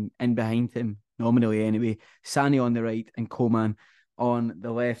operating in behind him, nominally anyway, Sané on the right and Coman on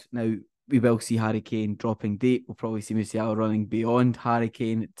the left. Now, we will see Harry Kane dropping deep. We'll probably see Musiala running beyond Harry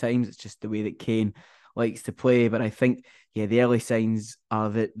Kane at times. It's just the way that Kane likes to play. But I think, yeah, the early signs are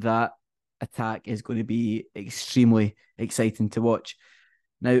that attack is going to be extremely exciting to watch.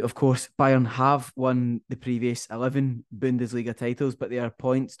 Now, of course, Bayern have won the previous 11 Bundesliga titles, but their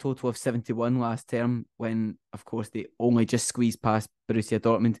points total of 71 last term when, of course, they only just squeezed past Borussia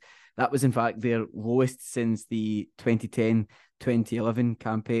Dortmund. That was, in fact, their lowest since the 2010-2011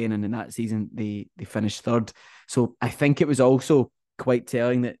 campaign, and in that season, they finished third. So I think it was also quite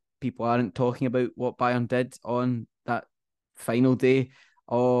telling that people aren't talking about what Bayern did on that final day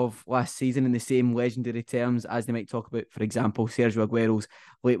of last season in the same legendary terms as they might talk about, for example, Sergio Aguero's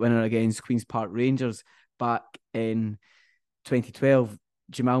late winner against Queen's Park Rangers back in 2012.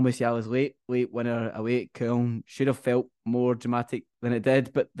 Jamal Musiala's late winner away at Köln should have felt more dramatic than it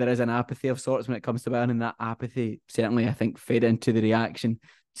did, but there is an apathy of sorts when it comes to Bayern, and that apathy certainly, I think, fed into the reaction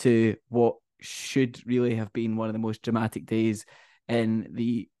to what should really have been one of the most dramatic days in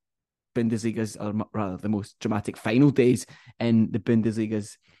the Bundesliga's, or rather the most dramatic final days in the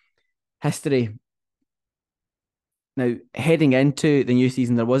Bundesliga's history. Now, heading into the new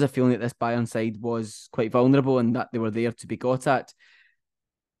season, there was a feeling that this Bayern side was quite vulnerable and that they were there to be got at.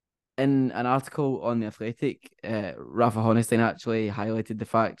 In an article on The Athletic, Rafa Honestein actually highlighted the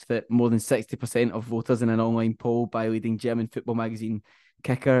fact that more than 60% of voters in an online poll by leading German football magazine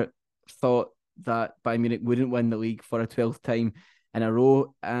Kicker thought that Bayern Munich wouldn't win the league for a 12th time in a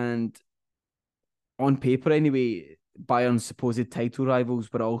row. And on paper anyway, Bayern's supposed title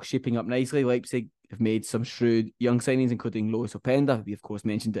rivals were all shaping up nicely. Leipzig have made some shrewd young signings, including Lois Openda. We, of course,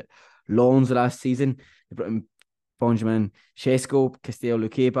 mentioned it Lens last season. They brought in Benjamin Sesko, Castello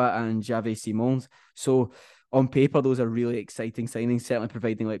Luqueba, and Javi Simons. So on paper, those are really exciting signings, certainly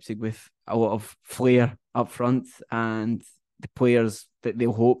providing Leipzig with a lot of flair up front and the players that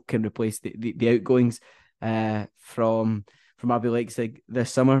they'll hope can replace the outgoings from RB Leipzig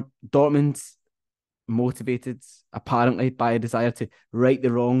this summer. Dortmund's motivated apparently by a desire to right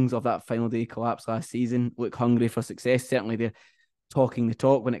the wrongs of that final day collapse last season, look hungry for success. Certainly they're talking the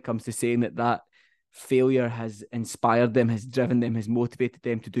talk when it comes to saying that failure has inspired them, has driven them, has motivated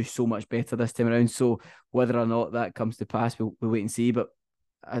them to do so much better this time around. So whether or not that comes to pass, we'll wait and see. But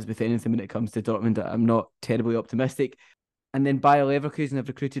as with anything when it comes to Dortmund, I'm not terribly optimistic. And then Bayer Leverkusen have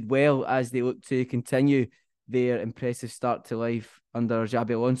recruited well as they look to continue their impressive start to life under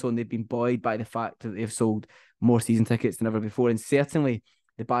Xabi Alonso, and they've been buoyed by the fact that they've sold more season tickets than ever before. And certainly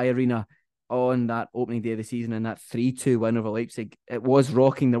the Bayer Arena on that opening day of the season and that 3-2 win over Leipzig, it was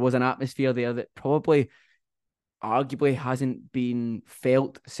rocking. There was an atmosphere there that probably arguably hasn't been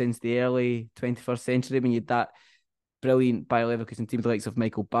felt since the early 21st century, when you had that brilliant Bayer Leverkusen team with the likes of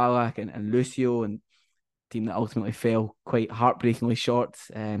Michael Ballack and Lucio, and team that ultimately fell quite heartbreakingly short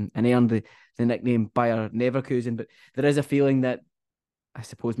and earned the nickname Bayer Leverkusen. But there is a feeling that, I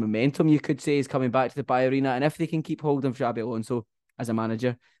suppose, momentum, you could say, is coming back to the Bayer Arena. And if they can keep hold of Xabi Alonso as a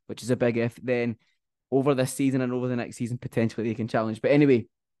manager, which is a big if, then over this season and over the next season, potentially they can challenge. But anyway,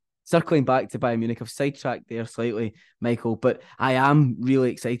 circling back to Bayern Munich, I've sidetracked there slightly, Michael, but I am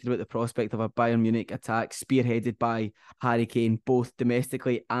really excited about the prospect of a Bayern Munich attack spearheaded by Harry Kane, both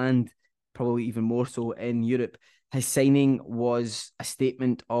domestically and probably even more so in Europe. His signing was a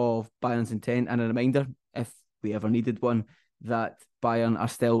statement of Bayern's intent and a reminder, if we ever needed one, that Bayern are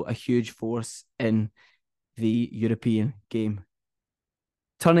still a huge force in the European game.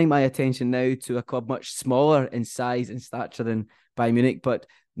 Turning my attention now to a club much smaller in size and stature than Bayern Munich, but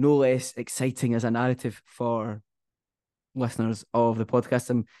no less exciting as a narrative for listeners of the podcast.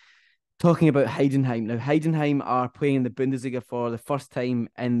 I'm talking about Heidenheim. Now, Heidenheim are playing in the Bundesliga for the first time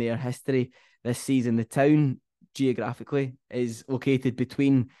in their history this season. The town, geographically, is located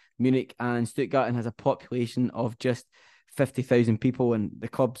between Munich and Stuttgart and has a population of just 50,000 people. And the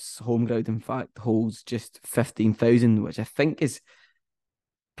club's home ground, in fact, holds just 15,000, which I think is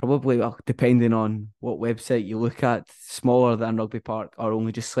probably, well, depending on what website you look at, smaller than Rugby Park or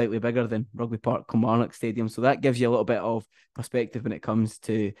only just slightly bigger than Rugby Park Kilmarnock Stadium. So that gives you a little bit of perspective when it comes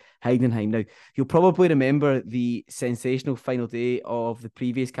to Heidenheim. Now, you'll probably remember the sensational final day of the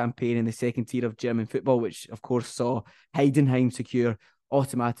previous campaign in the second tier of German football, which of course saw Heidenheim secure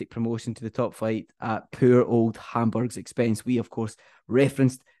automatic promotion to the top flight at poor old Hamburg's expense. We, of course,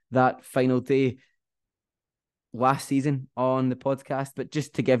 referenced that final day last season on the podcast, but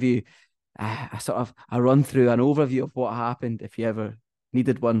just to give you a sort of a run through, an overview of what happened if you ever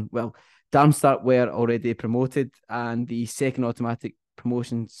needed one. Well, Darmstadt were already promoted and the second automatic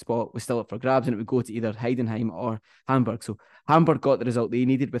promotion spot was still up for grabs, and it would go to either Heidenheim or Hamburg. So Hamburg got the result they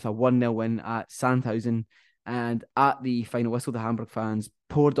needed with a 1-0 win at Sandhausen, and at the final whistle the Hamburg fans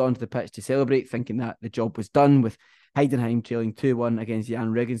poured onto the pitch to celebrate, thinking that the job was done, with Heidenheim trailing 2-1 against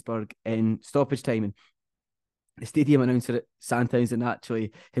Jan Regensburg in stoppage time. And the stadium announcer at Sandhausen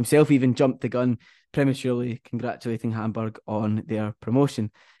actually himself even jumped the gun, prematurely congratulating Hamburg on their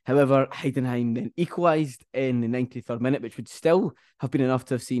promotion. However, Heidenheim then equalised in the 93rd minute, which would still have been enough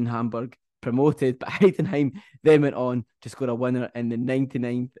to have seen Hamburg promoted. But Heidenheim then went on to score a winner in the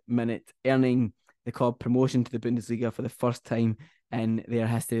 99th minute, earning the club promotion to the Bundesliga for the first time in their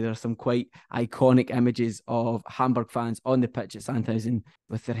history. There are some quite iconic images of Hamburg fans on the pitch at Sandhausen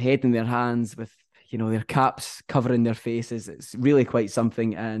with their head in their hands, with their caps covering their faces. It's really quite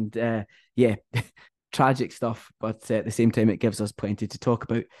something. And yeah, tragic stuff. But at the same time, it gives us plenty to talk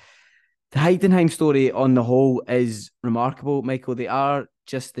about. The Heidenheim story on the whole is remarkable, Michael. They are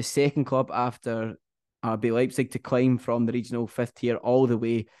just the second club after RB Leipzig to climb from the regional fifth tier all the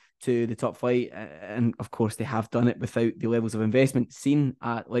way to the top flight. And of course, they have done it without the levels of investment seen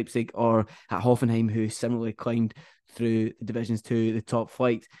at Leipzig or at Hoffenheim, who similarly climbed through the divisions to the top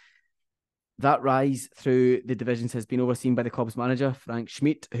flight. That rise through the divisions has been overseen by the club's manager, Frank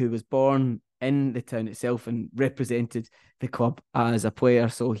Schmidt, who was born in the town itself and represented the club as a player.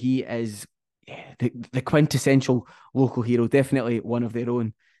 So he is the quintessential local hero, definitely one of their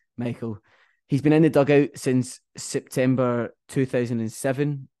own, Michael. He's been in the dugout since September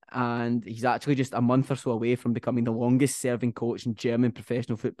 2007, and he's actually just a month or so away from becoming the longest serving coach in German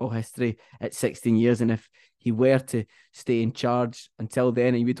professional football history at 16 years. And if he were to stay in charge until then,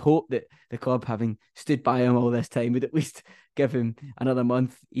 and you would hope that the club, having stood by him all this time, would at least give him another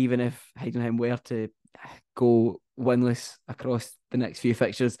month, even if Heidenheim were to go winless across the next few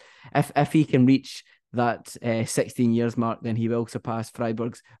fixtures. If he can reach that 16 years mark, then he will surpass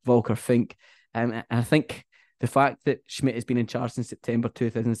Freiburg's Volker Fink. And I think the fact that Schmidt has been in charge since September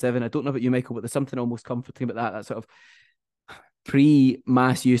 2007, I don't know about you, Michael, but there's something almost comforting about that sort of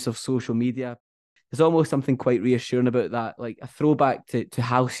pre-mass use of social media. There's almost something quite reassuring about that, like a throwback to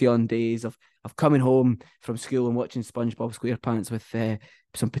halcyon days of coming home from school and watching SpongeBob SquarePants with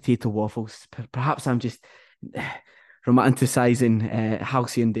some potato waffles. Perhaps I'm just romanticising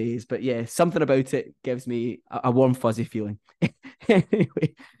halcyon days, but yeah, something about it gives me a warm, fuzzy feeling.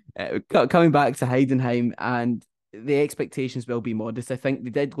 Anyway, coming back to Heidenheim, and the expectations will be modest. I think they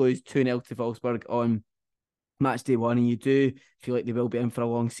did lose 2-0 to Wolfsburg on match day one, and you do feel like they will be in for a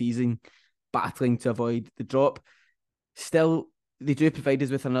long season, battling to avoid the drop. Still, they do provide us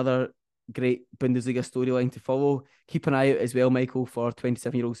with another great Bundesliga storyline to follow. Keep an eye out as well, Michael, for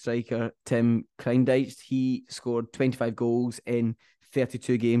 27-year-old striker Tim Kreindeitsch. He scored 25 goals in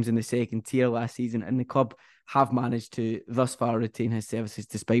 32 games in the second tier last season, and the club have managed to thus far retain his services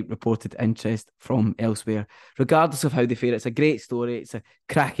despite reported interest from elsewhere. Regardless of how they fare, it's a great story. It's a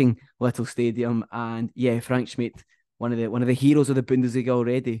cracking little stadium, and yeah, Frank Schmidt, one of the heroes of the Bundesliga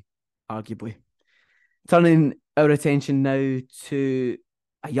already, arguably. Turning our attention now to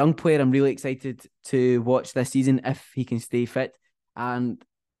a young player I'm really excited to watch this season if he can stay fit, and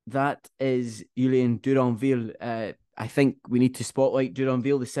that is Julien Duranville. I think we need to spotlight Jude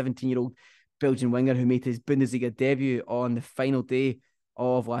Bellingham, the 17-year-old Belgian winger who made his Bundesliga debut on the final day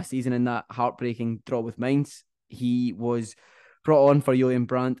of last season in that heartbreaking draw with Mainz. He was brought on for Julian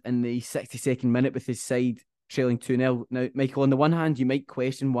Brandt in the 62nd minute with his side trailing 2-0. Now, Michael, on the one hand, you might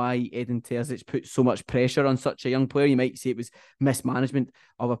question why Edin Terzic put so much pressure on such a young player. You might say it was mismanagement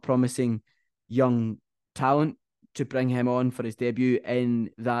of a promising young talent to bring him on for his debut in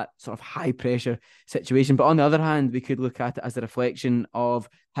that sort of high pressure situation. But on the other hand, we could look at it as a reflection of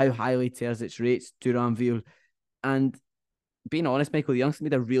how highly Terzic rates Duranville. And being honest, Michael, the youngster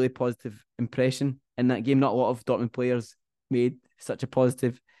made a really positive impression in that game. Not a lot of Dortmund players made such a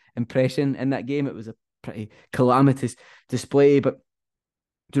positive impression in that game. It was a pretty calamitous display, but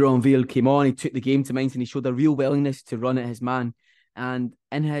Duranville came on, he took the game to Mainz and he showed a real willingness to run at his man. And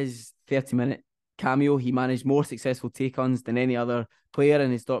in his 30-minute cameo, he managed more successful take-ons than any other player in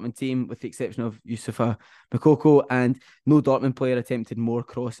his Dortmund team, with the exception of Youssoufa Moukoko, and no Dortmund player attempted more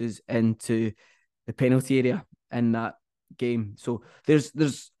crosses into the penalty area in that game. So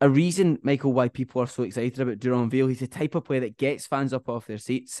there's a reason, Michael, why people are so excited about Duranville. He's the type of player that gets fans up off their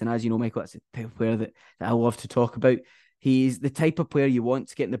seats, and as you know, Michael, that's the type of player that I love to talk about. He's the type of player you want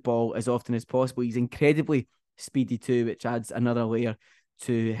to get in the ball as often as possible. He's incredibly speedy too, which adds another layer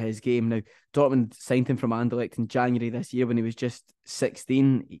to his game. Now, Dortmund signed him from Anderlecht in January this year when he was just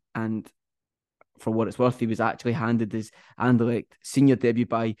 16, and for what it's worth, he was actually handed his Anderlecht senior debut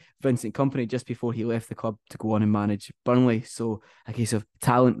by Vincent Kompany just before he left the club to go on and manage Burnley. So a case of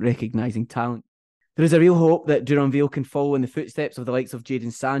talent recognising talent. There is a real hope that Duranville can follow in the footsteps of the likes of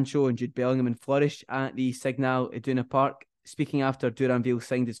Jadon Sancho and Jude Bellingham and flourish at the Signal Iduna Park. Speaking after Duranville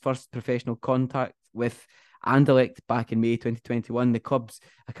signed his first professional contact with Anderlecht back in May 2021, the club's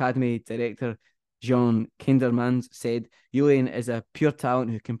academy director Jean Kindermans said Julian is a pure talent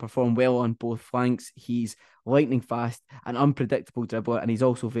who can perform well on both flanks. He's lightning fast, an unpredictable dribbler, and he's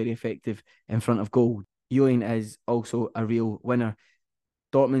also very effective in front of goal. Julian is also a real winner.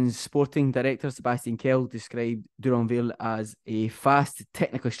 Dortmund's sporting director Sebastian Kehl described Duranville as a fast,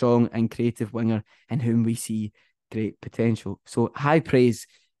 technically strong and creative winger in whom we see great potential. So high praise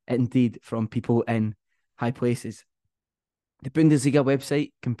indeed from people in high places. The Bundesliga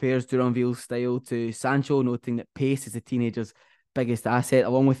website compares Duranville's style to Sancho, noting that pace is the teenager's biggest asset,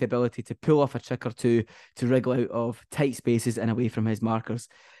 along with the ability to pull off a trick or two to wriggle out of tight spaces and away from his markers.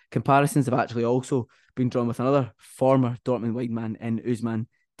 Comparisons have actually also been drawn with another former Dortmund wide man in Ousmane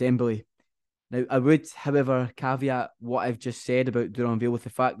Dembele. Now, I would, however, caveat what I've just said about Duranville with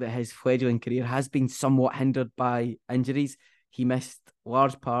the fact that his fledgling career has been somewhat hindered by injuries. He missed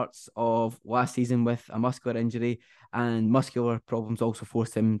large parts of last season with a muscular injury, and muscular problems also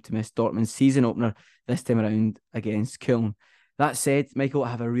forced him to miss Dortmund's season opener this time around against Köln. That said, Michael,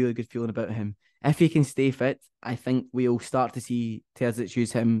 I have a really good feeling about him. If he can stay fit, I think we'll start to see Terzic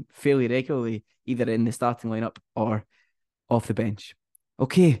use him fairly regularly, either in the starting lineup or off the bench.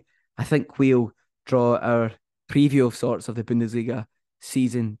 Okay, I think we'll draw our preview of sorts of the Bundesliga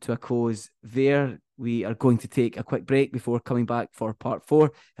season to a close there. We are going to take a quick break before coming back for part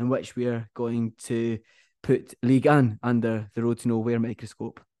 4, in which we are going to put Ligue 1 under the Road to Nowhere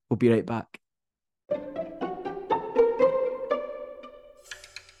microscope. We'll be right back.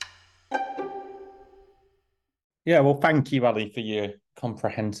 Yeah, well, thank you, Ali, for your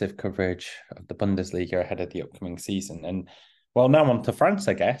comprehensive coverage of the Bundesliga ahead of the upcoming season. And well, now on to France,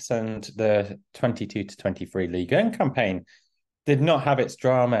 I guess, and the 22-23 Ligue 1 campaign did not have its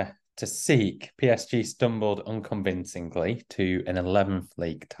drama to seek. PSG stumbled unconvincingly to an 11th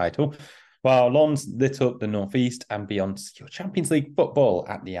league title, while Lens lit up the Northeast and beyond secure Champions League football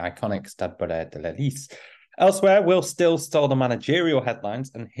at the iconic Stade Brelet de l'Elysée. Elsewhere, Will Still stole the managerial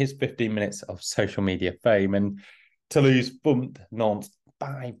headlines and his 15 minutes of social media fame, and Toulouse bumped Nantes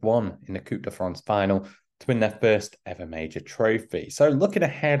 5-1 in the Coupe de France final to win their first ever major trophy. So looking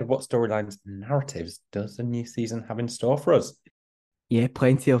ahead, what storylines and narratives does the new season have in store for us? Yeah,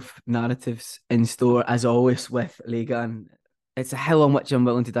 plenty of narratives in store, as always, with Ligue 1. It's a hill on which I'm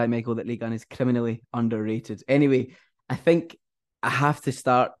willing to die, Michael, that Ligue 1 is criminally underrated. Anyway, I think I have to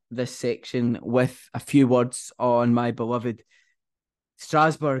start this section with a few words on my beloved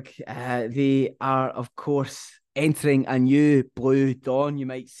Strasbourg. They are, of course, entering a new blue dawn, you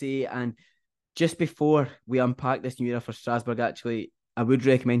might say. And just before we unpack this new era for Strasbourg, actually, I would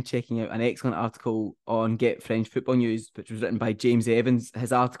recommend checking out an excellent article on Get French Football News, which was written by James Evans.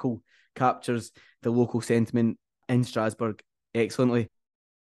 His article captures the local sentiment in Strasbourg excellently.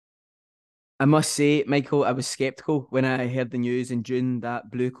 I must say, Michael, I was sceptical when I heard the news in June that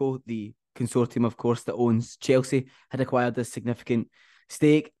Blueco, the consortium, of course, that owns Chelsea, had acquired this significant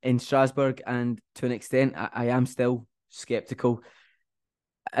stake in Strasbourg, and to an extent, I am still sceptical.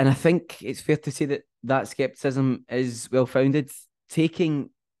 And I think it's fair to say that that scepticism is well-founded. Taking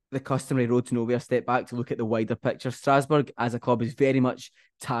the customary road to nowhere step back to look at the wider picture, Strasbourg as a club is very much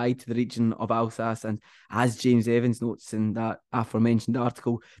tied to the region of Alsace, and as James Evans notes in that aforementioned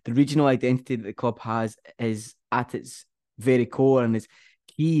article, the regional identity that the club has is at its very core and is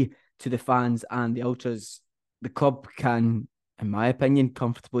key to the fans and the ultras. The club can, in my opinion,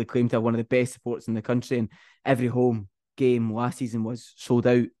 comfortably claim to have one of the best supports in the country, and every home game last season was sold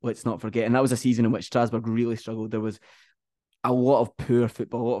out, let's not forget, and that was a season in which Strasbourg really struggled. There was a lot of poor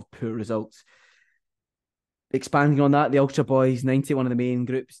football, a lot of poor results. Expanding on that, the Ultra Boys, 90, one of the main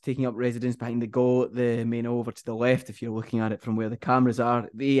groups, taking up residence behind the goal, the main over to the left, if you're looking at it from where the cameras are.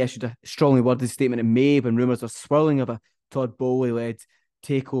 They issued a strongly worded statement in May when rumours were swirling of a Todd Bowley-led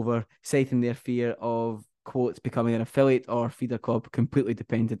takeover, citing their fear of, quote, becoming an affiliate or feeder club completely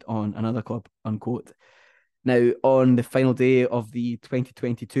dependent on another club, unquote. Now, on the final day of the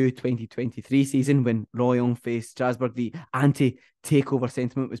 2022-2023 season, when Royan faced Strasbourg, the anti-takeover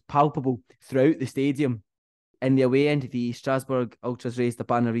sentiment was palpable throughout the stadium. In the away end, the Strasbourg Ultras raised a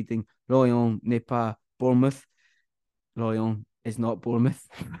banner reading, Royan n'est pas Bournemouth. Royan is not Bournemouth,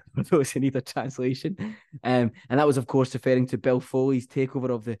 for those who need a translation. And that was, of course, referring to Bill Foley's takeover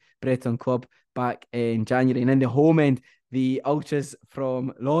of the Breton club back in January. And in the home end, the Ultras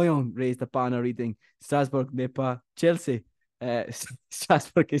from Royan raised a banner reading, Strasbourg n'est pas Chelsea.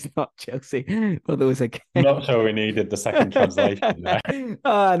 Strasbourg is not Chelsea, for those again. I'm not sure we needed the second translation there.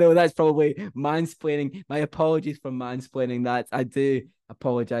 No, that's probably mansplaining. My apologies for mansplaining that. I do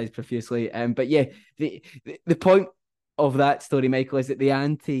apologise profusely. But yeah, the point of that story, Michael, is that the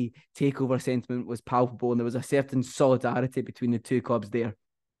anti-takeover sentiment was palpable and there was a certain solidarity between the two clubs there.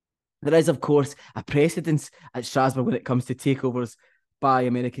 There is, of course, a precedence at Strasbourg when it comes to takeovers by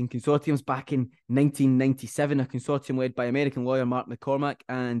American consortiums. Back in 1997, a consortium led by American lawyer Mark McCormack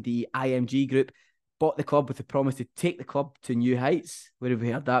and the IMG Group bought the club with the promise to take the club to new heights. Where have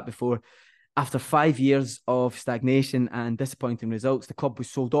we heard that before? After 5 years of stagnation and disappointing results, the club was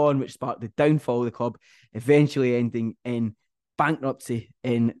sold on, which sparked the downfall of the club, eventually ending in bankruptcy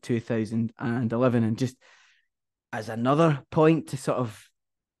in 2011. And just as another point to sort of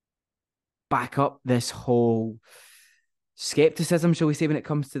back up this whole skepticism, shall we say, when it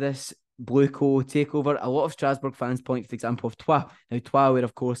comes to this Blueco takeover, a lot of Strasbourg fans point to the example of Troyes. Now, Troyes were,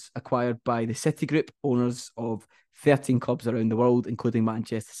 of course, acquired by the City Group, owners of 13 clubs around the world, including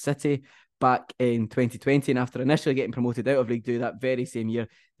Manchester City, back in 2020. And after initially getting promoted out of League 2 that very same year,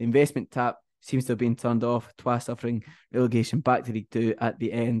 the investment tap seems to have been turned off, Troyes suffering relegation back to League 2 at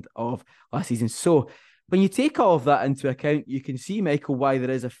the end of last season. So, when you take all of that into account, you can see, Michael, why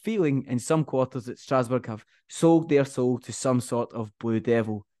there is a feeling in some quarters that Strasbourg have sold their soul to some sort of blue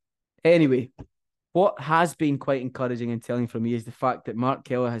devil. Anyway, what has been quite encouraging and telling for me is the fact that Mark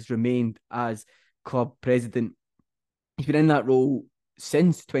Keller has remained as club president. He's been in that role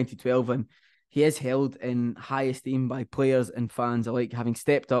since 2012 and he is held in high esteem by players and fans alike, having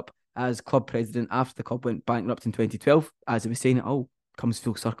stepped up as club president after the club went bankrupt in 2012. As I was saying, comes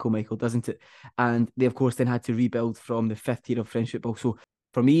full circle, Michael, doesn't it? And they, of course, then had to rebuild from the fifth tier of French football. So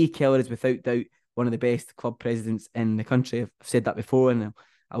for me, Keller is without doubt one of the best club presidents in the country. I've said that before and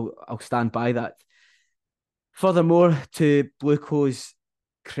I'll stand by that. Furthermore, to Blueco's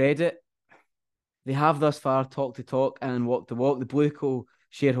credit, they have thus far talked the talk and walked the walk. The Blueco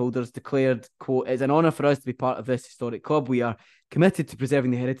shareholders declared, quote, "It's an honour for us to be part of this historic club. We are committed to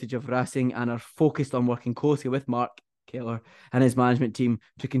preserving the heritage of Racing and are focused on working closely with Mark Keller and his management team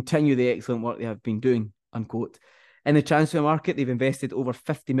to continue the excellent work they have been doing," unquote. In the transfer market, they've invested over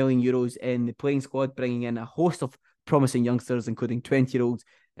 50 million euros in the playing squad, bringing in a host of promising youngsters, including 20-year-olds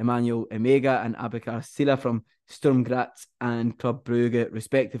Emmanuel Emega and Abakar Silla from Sturm Graz and Club Brugge,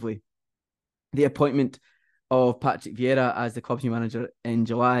 respectively. The appointment of Patrick Vieira as the club's new manager in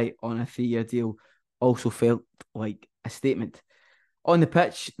July on a 3-year deal also felt like a statement. On the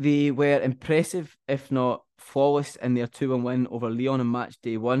pitch, they were impressive, if not flawless, in their 2-1 win over Lyon on match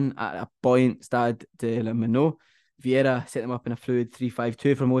day 1 at a buoyant Stade de la Minot. Vieira set them up in a fluid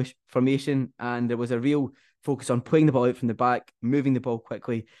 3-5-2 formation, and there was a real focus on playing the ball out from the back, moving the ball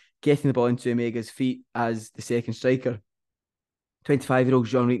quickly, getting the ball into Omega's feet as the second striker. 25-year-old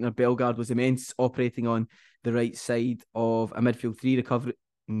Jean-Rietner Bellegarde was immense, operating on the right side of a midfield three, recovering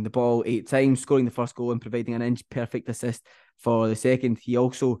the ball 8 times, scoring the first goal and providing an inch-perfect assist for the second. He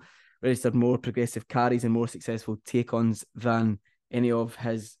also registered more progressive carries and more successful take-ons than any of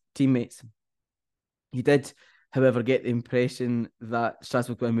his teammates. He did, however, get the impression that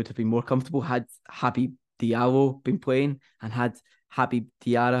Strasbourg would have been more comfortable had Habib Diallo been playing and had Habib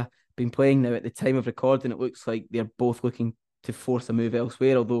Diarra been playing now. At the time of recording, it looks like they're both looking to force a move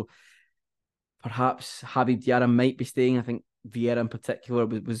elsewhere, although perhaps Habib Diarra might be staying. I think Vieira in particular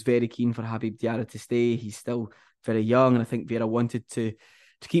was very keen for Habib Diarra to stay. He's still very young, and I think Vieira wanted to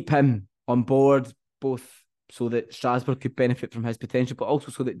keep him on board, both so that Strasbourg could benefit from his potential, but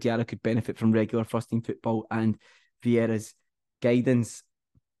also so that Diarra could benefit from regular first-team football and Vieira's guidance.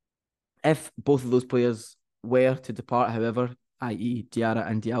 If both of those players were to depart, however, i.e. Diarra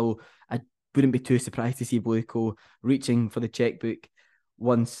and Diallo, I wouldn't be too surprised to see Boyko reaching for the checkbook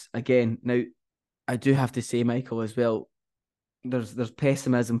once again. Now, I do have to say, Michael, as well, there's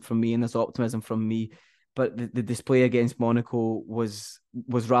pessimism from me and there's optimism from me, but the display against Monaco was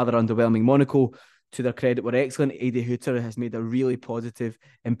rather underwhelming. Monaco, to their credit, were excellent. Adi Hütter has made a really positive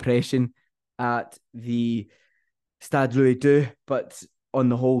impression at the Stade Louis-II, but on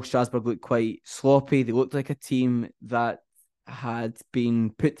the whole, Strasbourg looked quite sloppy. They looked like a team that had been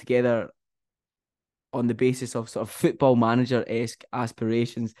put together on the basis of sort of football manager-esque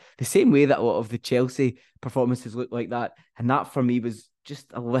aspirations, the same way that a lot of the Chelsea performances looked like that. And that for me was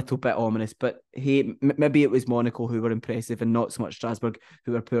just a little bit ominous. But hey, maybe it was Monaco who were impressive and not so much Strasbourg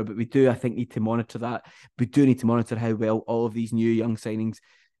who were poor. But we do, I think, need to monitor that. We do need to monitor how well all of these new young signings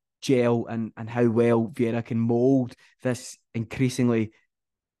gel and how well Vieira can mould this increasingly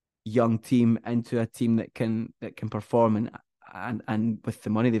young team into a team that can perform, and with the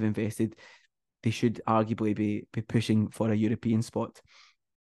money they've invested, they should arguably be pushing for a European spot.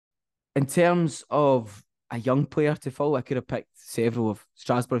 In terms of a young player to follow, I could have picked several of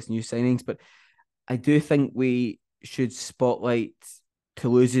Strasbourg's new signings, but I do think we should spotlight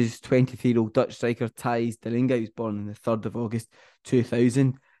Toulouse's 23-year-old Dutch striker Thijs Dallinga, who's born on the 3rd of August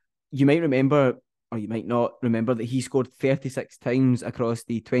 2000. You might remember, or you might not remember, that he scored 36 times across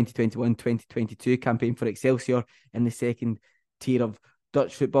the 2021-2022 campaign for Excelsior in the second tier of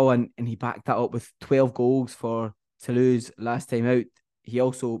Dutch football, and he backed that up with 12 goals for Toulouse last time out. He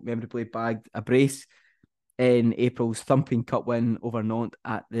also memorably bagged a brace in April's thumping cup win over Nantes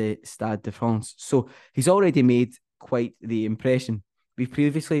at the Stade de France. So he's already made quite the impression. We've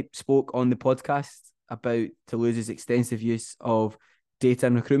previously spoke on the podcast about Toulouse's extensive use of data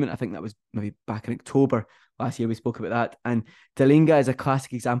and recruitment. I think that was maybe back in October last year we spoke about that. And Dallinga is a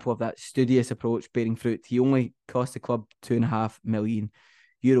classic example of that studious approach bearing fruit. He only cost the club €2.5 million.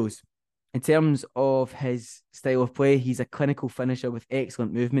 In terms of his style of play, he's a clinical finisher with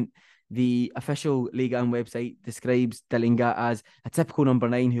excellent movement. The official Liga website describes Dallinga as a typical number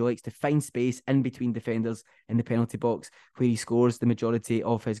 9 who likes to find space in between defenders in the penalty box, where he scores the majority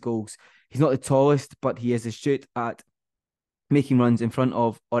of his goals. He's not the tallest, but he is astute at making runs in front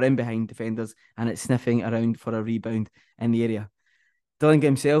of or in behind defenders, and it's sniffing around for a rebound in the area. Dallinga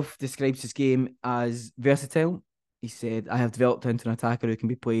himself describes his game as versatile. He said, "I have developed into an attacker who can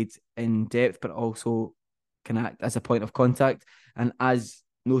be played in depth, but also can act as a point of contact." And as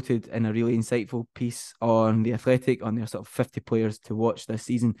noted in a really insightful piece on The Athletic, on their sort of 50 players to watch this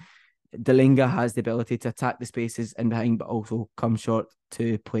season, Dallinga has the ability to attack the spaces in behind, but also come short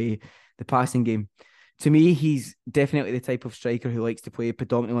to play the passing game. To me, he's definitely the type of striker who likes to play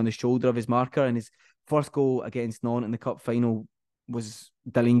predominantly on the shoulder of his marker, and his first goal against Nantes in the cup final was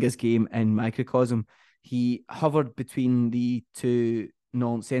Dallinga's game in microcosm. He hovered between the two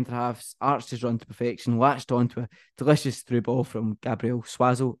Nantes centre-halves, arched his run to perfection, latched onto a delicious through ball from Gabriel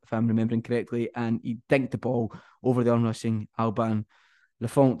Soiseau, if I'm remembering correctly, and he dinked the ball over the onrushing Alban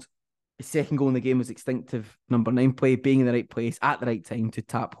Lafont. His second goal in the game was instinctive number 9 play, being in the right place at the right time to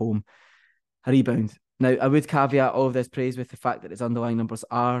tap home a rebound. Now, I would caveat all of this praise with the fact that his underlying numbers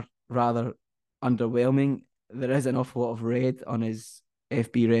are rather underwhelming. There is an awful lot of red on his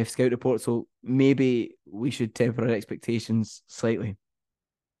FB Ref Scout report, so maybe we should temper our expectations slightly.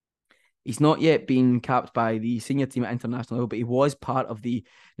 He's not yet been capped by the senior team at international level, but he was part of the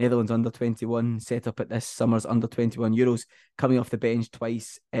Netherlands under-21 set up at this summer's under-21 Euros, coming off the bench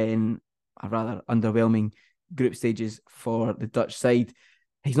twice in a rather underwhelming group stages for the Dutch side.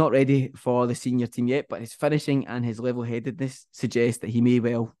 He's not ready for the senior team yet, but his finishing and his level-headedness suggest that he may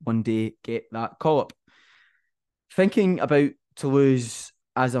well one day get that call-up. Thinking about Toulouse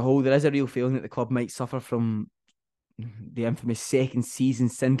as a whole, there is a real feeling that the club might suffer from the infamous second season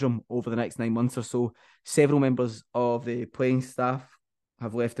syndrome over the next 9 months or so. Several members of the playing staff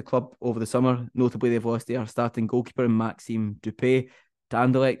have left the club over the summer. Notably, they've lost their starting goalkeeper, Maxime Dupé, to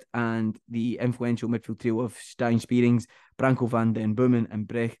Anderlecht, and the influential midfield trio of Stijn Spierings, Branko van den Boomen and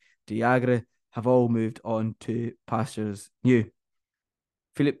Brecht de Jager have all moved on to pastures new.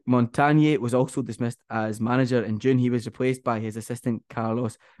 Philippe Montagnier was also dismissed as manager in June. He was replaced by his assistant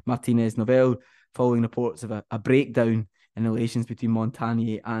Carlos Martinez Novel, following reports of a breakdown in relations between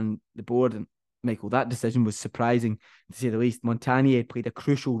Montagnier and the board. And Michael, that decision was surprising, to say the least. Montagnier played a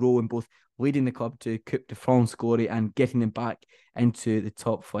crucial role in both leading the club to Coupe de France glory and getting them back into the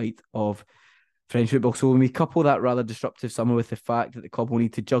top flight of French football. So when we couple that rather disruptive summer with the fact that the club will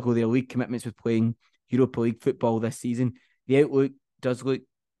need to juggle their league commitments with playing Europa League football this season, the outlook does look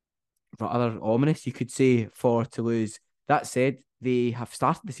rather ominous, you could say, for Toulouse. That said, they have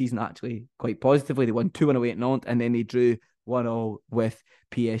started the season actually quite positively. They won 2-1 away at Nantes, and then they drew 1-1 with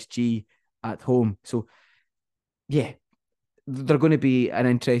PSG at home. So, yeah, they're going to be an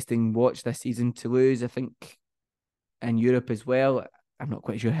interesting watch this season. Toulouse, I think, in Europe as well. I'm not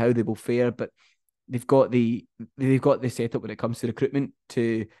quite sure how they will fare, but they've got the setup when it comes to recruitment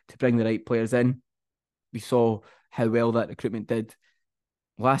to bring the right players in. We saw how well that recruitment did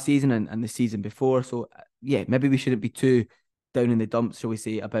last season and the season before. So, yeah, maybe we shouldn't be too down in the dumps, shall we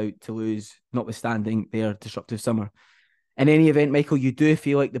say, about Toulouse, notwithstanding their disruptive summer. In any event, Michael, you do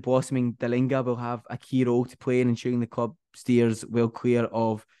feel like the blossoming Bellingham will have a key role to play in ensuring the club steers well clear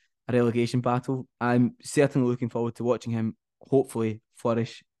of a relegation battle. I'm certainly looking forward to watching him hopefully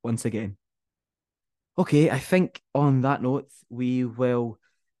flourish once again. Okay, I think on that note, we will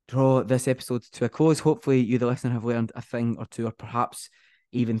draw this episode to a close. Hopefully you, the listener, have learned a thing or two, or perhaps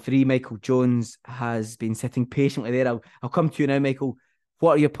even three. Michael Jones has been sitting patiently there. I'll come to you now, Michael.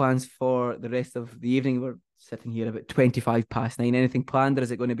 What are your plans for the rest of the evening? We're sitting here about 9:25. Anything planned, or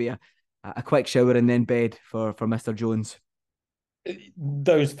is it going to be a quick shower and then bed for Mr. Jones?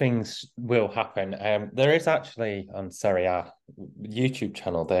 Those things will happen. There is actually on Serie A YouTube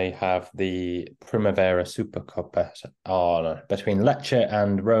channel, they have the Primavera Super Cup on between Lecce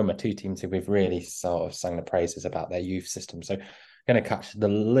and Roma, two teams who we've really sort of sang the praises about their youth system. So going to catch the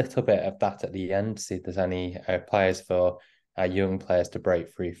little bit of that at the end, see if there's any players for young players to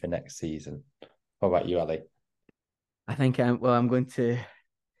break through for next season. What about you, Ali? I think I'm going to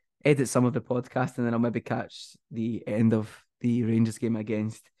edit some of the podcast and then I'll maybe catch the end of the Rangers game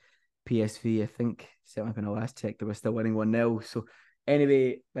against PSV. I think certainly when I last checked, they were still winning 1-0. So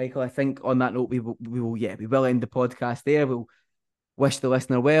anyway, Michael, I think on that note, we will end the podcast there. We'll wish the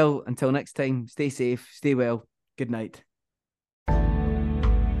listener well. Until next time, stay safe, stay well. Good night.